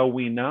years ago,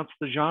 we announced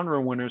the genre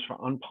winners for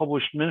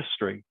unpublished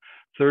mystery,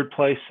 3rd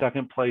place,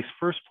 2nd place,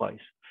 1st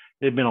place.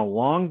 It had been a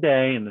long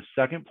day, and the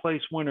 2nd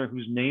place winner,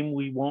 whose name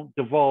we won't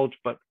divulge,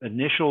 but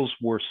initials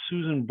were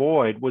Susan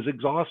Boyd, was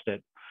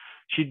exhausted.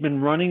 She'd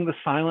been running the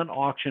silent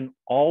auction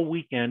all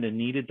weekend and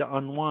needed to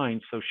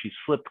unwind, so she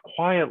slipped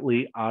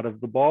quietly out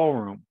of the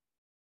ballroom.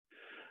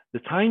 The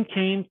time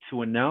came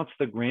to announce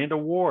the grand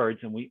awards,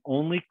 and we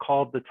only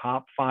called the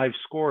top 5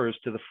 scorers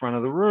to the front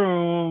of the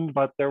room,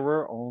 but there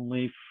were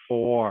only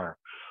 4.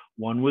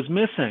 One was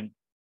missing.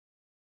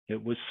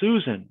 It was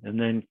Susan. And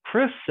then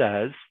Chris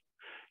says,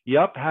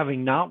 yep,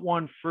 having not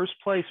won 1st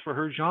place for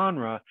her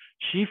genre,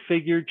 she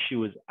figured she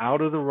was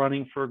out of the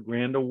running for a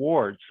grand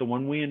award. So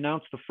when we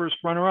announced the 1st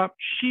runner-up,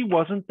 she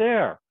wasn't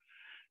there.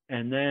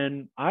 And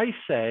then I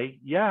say,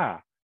 yeah,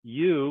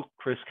 you,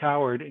 Chris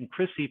Coward, and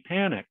Chrissy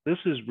panicked. This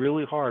is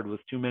really hard with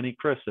too many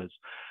Chris's.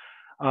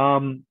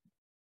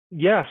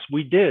 Yes,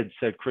 we did,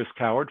 said Chris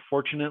Coward.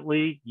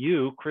 Fortunately,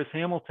 you, Chris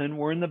Hamilton,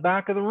 were in the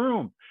back of the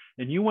room,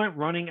 and you went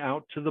running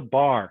out to the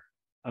bar.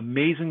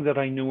 Amazing that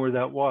I knew where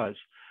that was.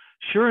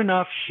 Sure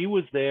enough, she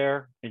was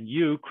there, and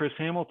you, Chris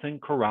Hamilton,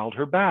 corralled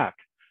her back.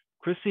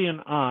 Chrissy and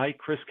I,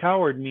 Chris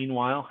Coward,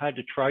 meanwhile, had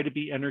to try to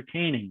be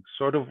entertaining,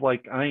 sort of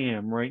like I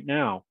am right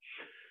now.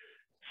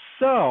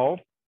 So,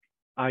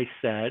 I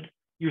said,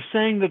 you're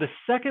saying that a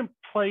 2nd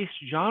place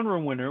genre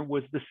winner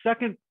was the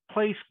 2nd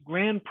place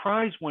grand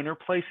prize winner,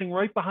 placing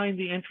right behind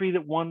the entry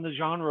that won the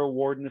genre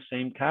award in the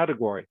same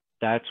category.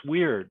 That's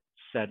weird,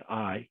 said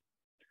I.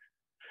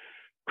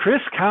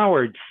 Chris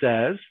Coward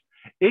says,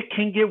 it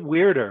can get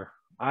weirder.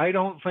 I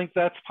don't think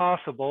that's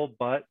possible,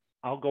 but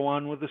I'll go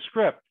on with the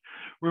script.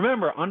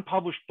 Remember,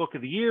 unpublished book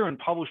of the year and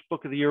published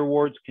book of the year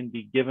awards can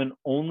be given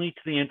only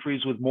to the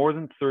entries with more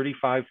than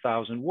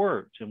 35,000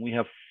 words. And we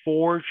have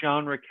 4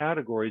 genre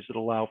categories that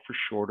allow for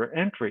shorter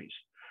entries.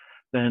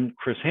 Then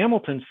Chris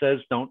Hamilton says,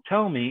 don't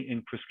tell me.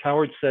 And Chris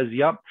Coward says,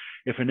 yep,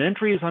 if an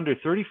entry is under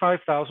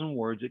 35,000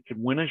 words, it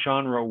could win a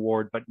genre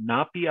award, but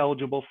not be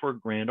eligible for a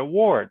grand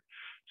award.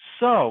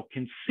 So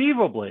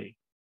conceivably,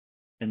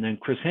 and then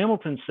Chris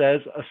Hamilton says,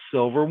 a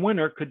silver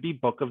winner could be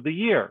book of the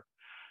year.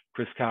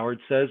 Chris Coward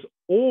says,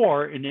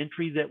 or an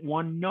entry that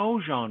won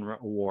no genre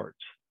awards.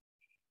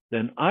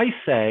 Then I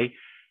say,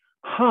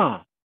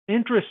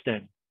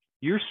 interesting.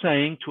 You're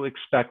saying to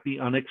expect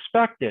the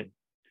unexpected.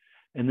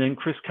 And then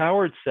Chris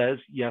Coward says,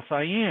 yes,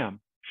 I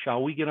am.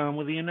 Shall we get on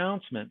with the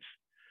announcements?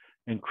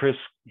 And Chris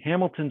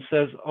Hamilton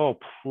says, oh,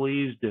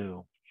 please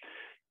do.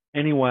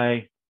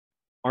 Anyway,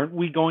 aren't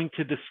we going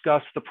to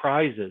discuss the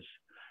prizes?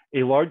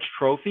 A large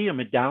trophy, a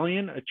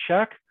medallion, a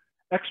check,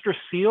 extra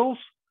seals,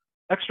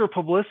 extra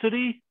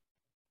publicity,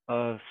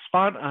 a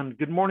spot on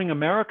Good Morning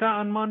America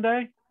on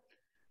Monday?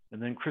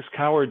 And then Chris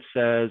Coward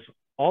says,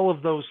 all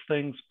of those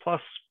things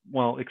plus,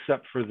 well,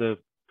 except for the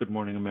Good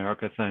Morning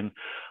America thing,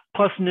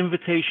 plus an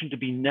invitation to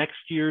be next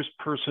year's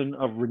person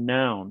of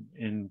renown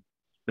in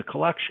the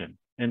collection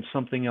and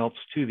something else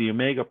too, the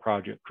Omega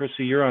Project.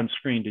 Chrissy, you're on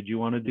screen. Did you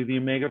want to do the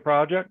Omega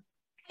Project?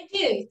 I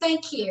do,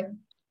 thank you.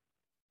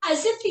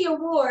 As if the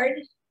award,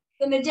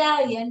 the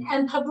medallion,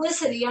 and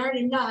publicity aren't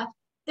enough,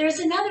 there's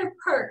another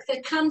perk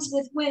that comes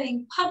with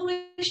winning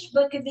Published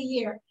Book of the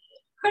Year,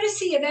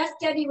 courtesy of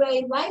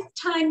FWA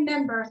lifetime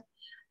member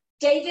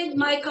David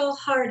Michael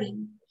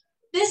Harding.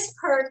 This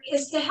perk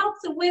is to help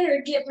the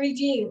winner get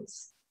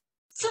reviews.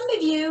 Some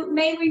of you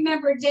may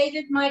remember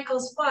David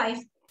Michael's wife,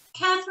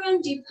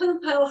 Catherine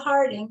DePupo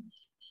Harding,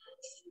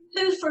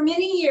 who for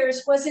many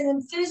years was an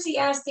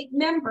enthusiastic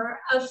member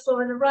of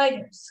Florida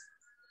Writers.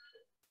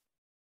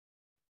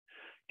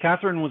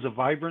 Catherine was a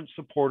vibrant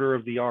supporter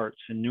of the arts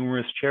and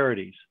numerous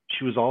charities.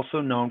 She was also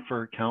known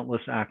for her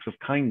countless acts of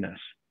kindness.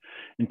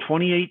 In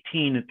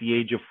 2018, at the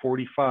age of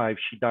 45,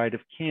 she died of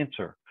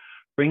cancer.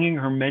 bringing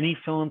her many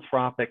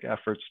philanthropic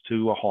efforts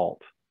to a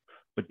halt.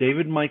 But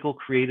David Michael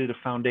created a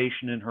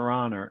foundation in her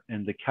honor,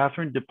 and the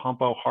Catherine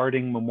DePompo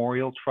Harding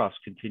Memorial Trust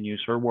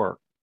continues her work.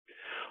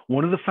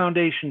 One of the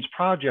foundation's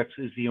projects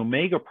is the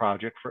Omega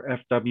Project for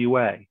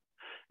FWA.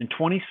 In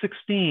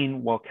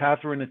 2016, while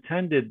Catherine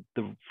attended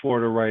the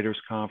Florida Writers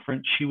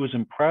Conference, she was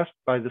impressed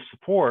by the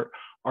support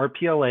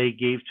RPLA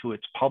gave to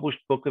its published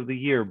book of the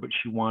year, but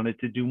she wanted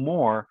to do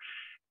more,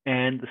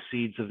 and the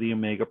seeds of the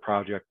Omega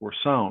Project were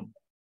sown.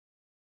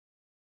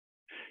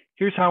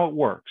 Here's how it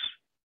works.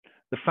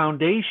 The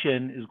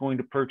foundation is going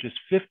to purchase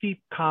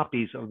 50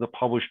 copies of the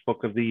published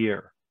book of the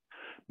year.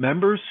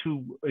 Members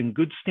who, in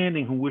good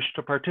standing, who wish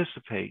to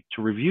participate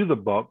to review the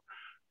book,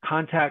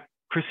 contact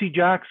Chrissy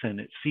Jackson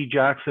at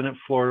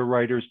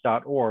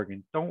cjackson@floridawriters.org.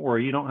 And don't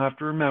worry, you don't have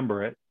to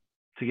remember it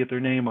to get their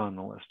name on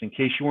the list. In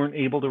case you weren't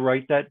able to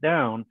write that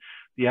down,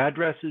 the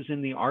address is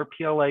in the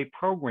RPLA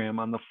program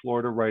on the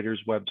Florida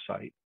Writers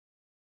website.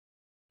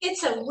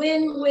 It's a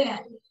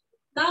win-win.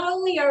 Not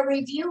only are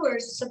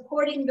reviewers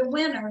supporting the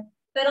winner,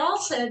 but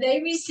also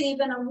they receive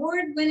an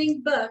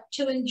award-winning book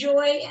to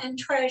enjoy and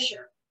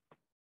treasure.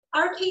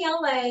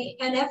 RPLA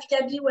and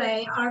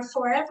FWA are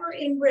forever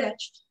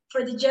enriched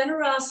for the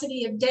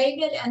generosity of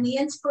David and the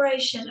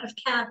inspiration of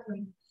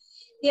Catherine.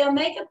 The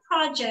Omega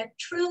Project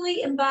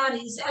truly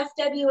embodies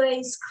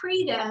FWA's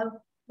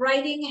credo,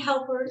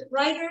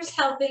 writers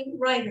helping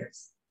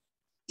writers.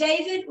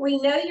 David,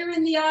 we know you're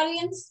in the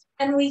audience,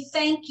 and we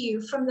thank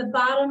you from the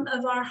bottom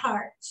of our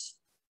hearts.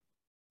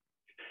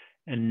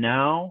 And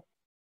now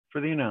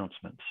for the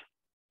announcements.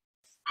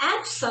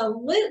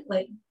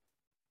 Absolutely.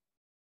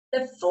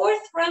 The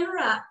fourth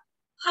runner-up,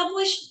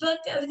 published book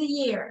of the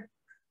year.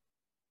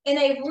 In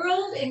a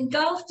world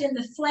engulfed in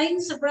the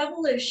flames of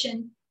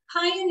revolution,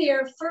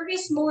 pioneer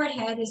Fergus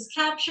Moorhead is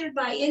captured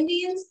by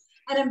Indians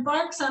and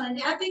embarks on an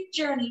epic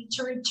journey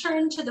to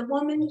return to the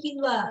woman he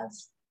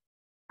loves.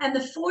 And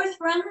the fourth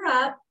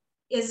runner-up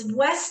is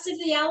West of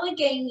the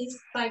Alleghenies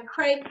by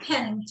Craig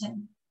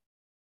Pennington.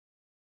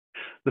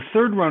 The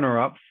third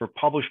runner-up for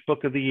published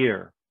book of the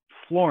year,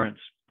 Florence,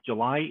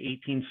 July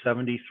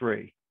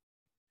 1873.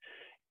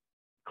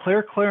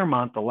 Claire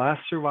Claremont, the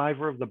last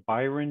survivor of the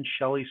Byron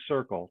Shelley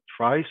Circle,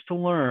 tries to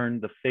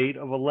learn the fate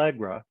of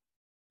Allegra,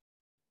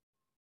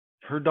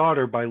 her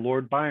daughter by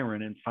Lord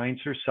Byron, and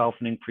finds herself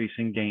in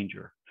increasing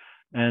danger.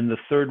 And the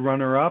third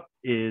runner-up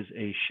is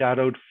A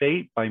Shadowed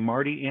Fate by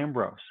Marty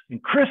Ambrose.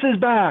 And Chris is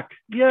back,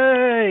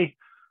 yay!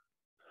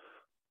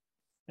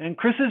 And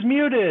Chris is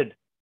muted.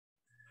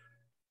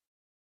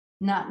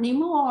 Not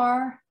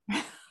anymore.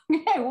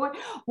 Okay,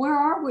 where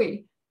are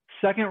we?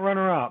 Second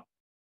runner-up.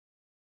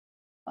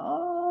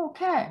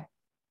 Okay.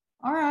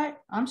 All right.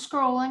 I'm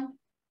scrolling.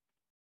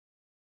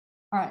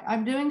 All right.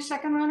 I'm doing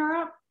second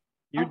runner-up.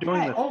 You're okay.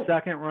 doing the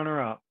second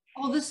runner-up.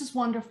 Oh, this is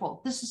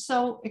wonderful. This is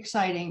so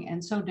exciting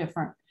and so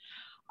different.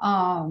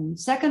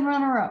 Second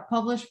runner-up,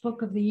 published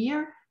book of the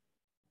year.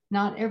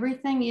 Not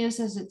everything is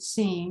as it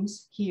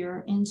seems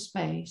here in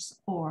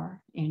space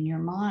or in your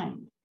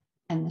mind.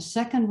 And the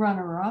second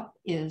runner-up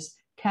is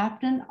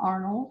Captain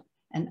Arnold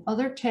and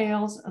Other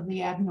Tales of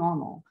the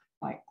Abnormal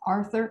by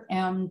Arthur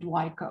M.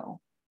 Dwiko.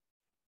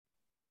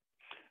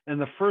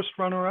 And the first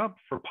runner-up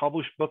for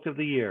published book of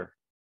the year.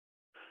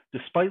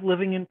 Despite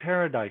living in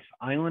paradise,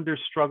 islanders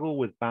struggle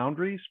with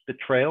boundaries,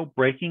 betrayal,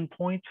 breaking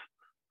points,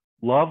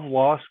 love,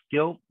 loss,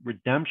 guilt,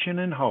 redemption,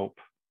 and hope.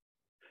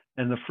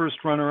 And the first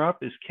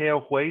runner-up is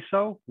Keo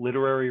Hueso,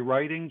 Literary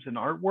Writings and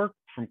Artwork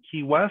from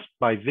Key West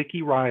by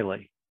Vicki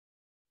Riley.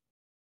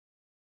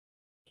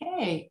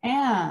 Okay,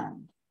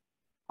 and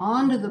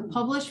on to the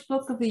published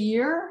book of the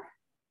year.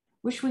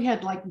 Wish we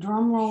had like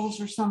drum rolls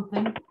or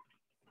something.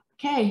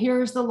 Okay,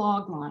 here's the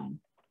log line.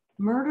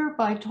 Murder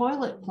by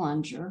Toilet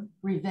Plunger,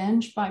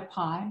 Revenge by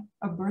Pie,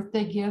 A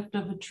Birthday Gift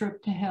of a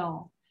Trip to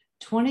Hell.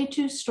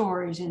 22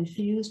 stories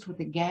infused with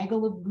a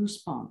gaggle of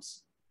goosebumps.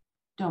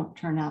 Don't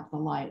turn out the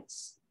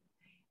lights.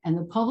 And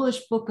the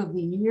published book of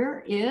the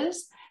year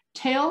is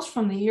Tales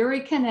from the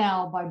Erie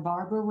Canal by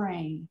Barbara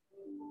Rain.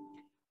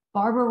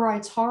 Barbara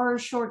writes horror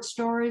short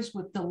stories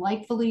with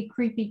delightfully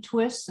creepy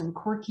twists and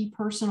quirky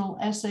personal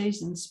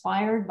essays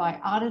inspired by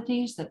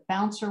oddities that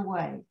bounce her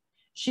way.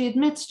 She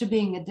admits to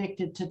being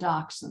addicted to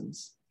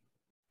dachshunds.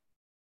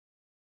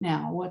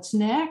 Now, what's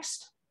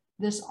next?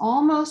 This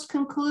almost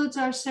concludes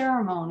our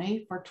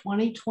ceremony for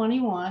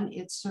 2021.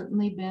 It's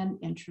certainly been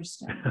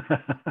interesting.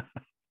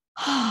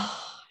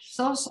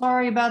 So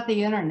sorry about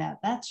the internet.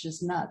 That's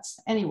just nuts.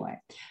 Anyway,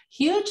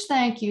 huge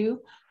thank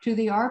you to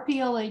the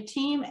RPLA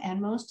team and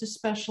most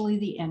especially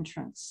the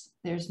entrants.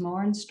 There's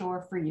more in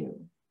store for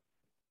you.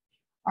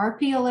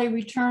 RPLA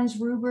returns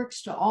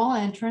rubrics to all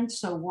entrants,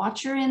 so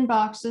watch your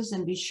inboxes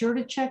and be sure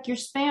to check your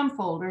spam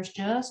folders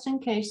just in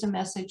case a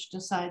message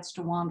decides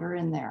to wander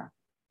in there.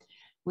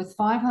 With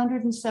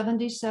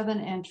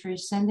 577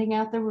 entries, sending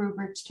out the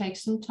rubrics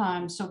takes some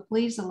time, so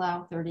please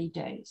allow 30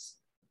 days.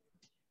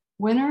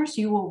 Winners,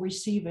 you will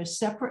receive a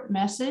separate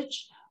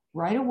message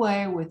right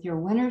away with your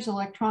winner's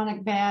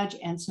electronic badge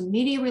and some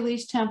media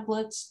release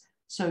templates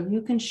so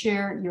you can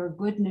share your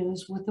good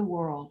news with the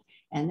world.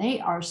 And they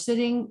are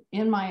sitting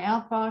in my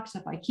outbox.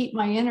 If I keep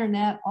my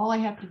internet, all I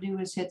have to do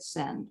is hit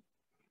send.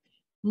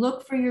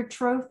 Look for your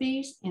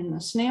trophies in the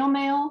snail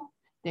mail.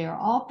 They are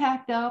all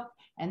packed up,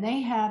 and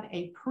they have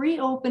a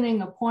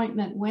pre-opening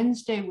appointment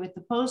Wednesday with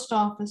the post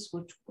office,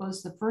 which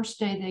was the first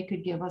day they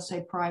could give us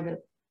a private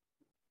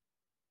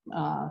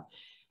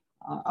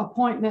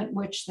appointment,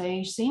 which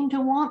they seem to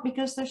want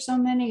because there's so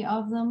many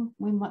of them.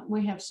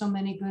 We have so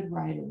many good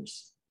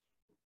writers.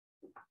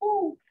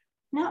 Oh,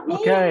 not me.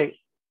 Okay,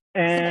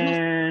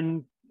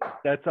 and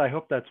that's, I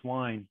hope that's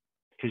wine,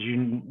 because you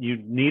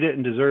need it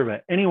and deserve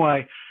it.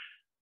 Anyway,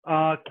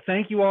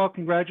 thank you all.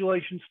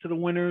 Congratulations to the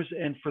winners,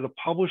 and for the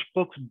published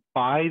books,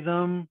 buy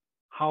them.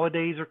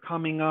 Holidays are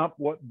coming up.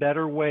 What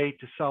better way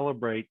to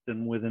celebrate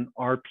than with an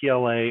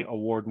RPLA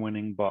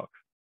award-winning book?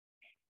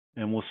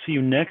 And we'll see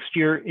you next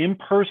year in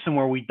person,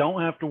 where we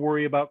don't have to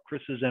worry about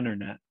Chris's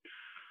internet.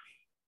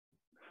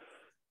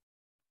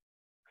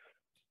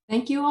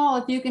 Thank you all,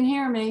 if you can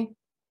hear me.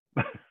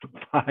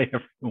 Bye,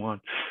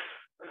 everyone.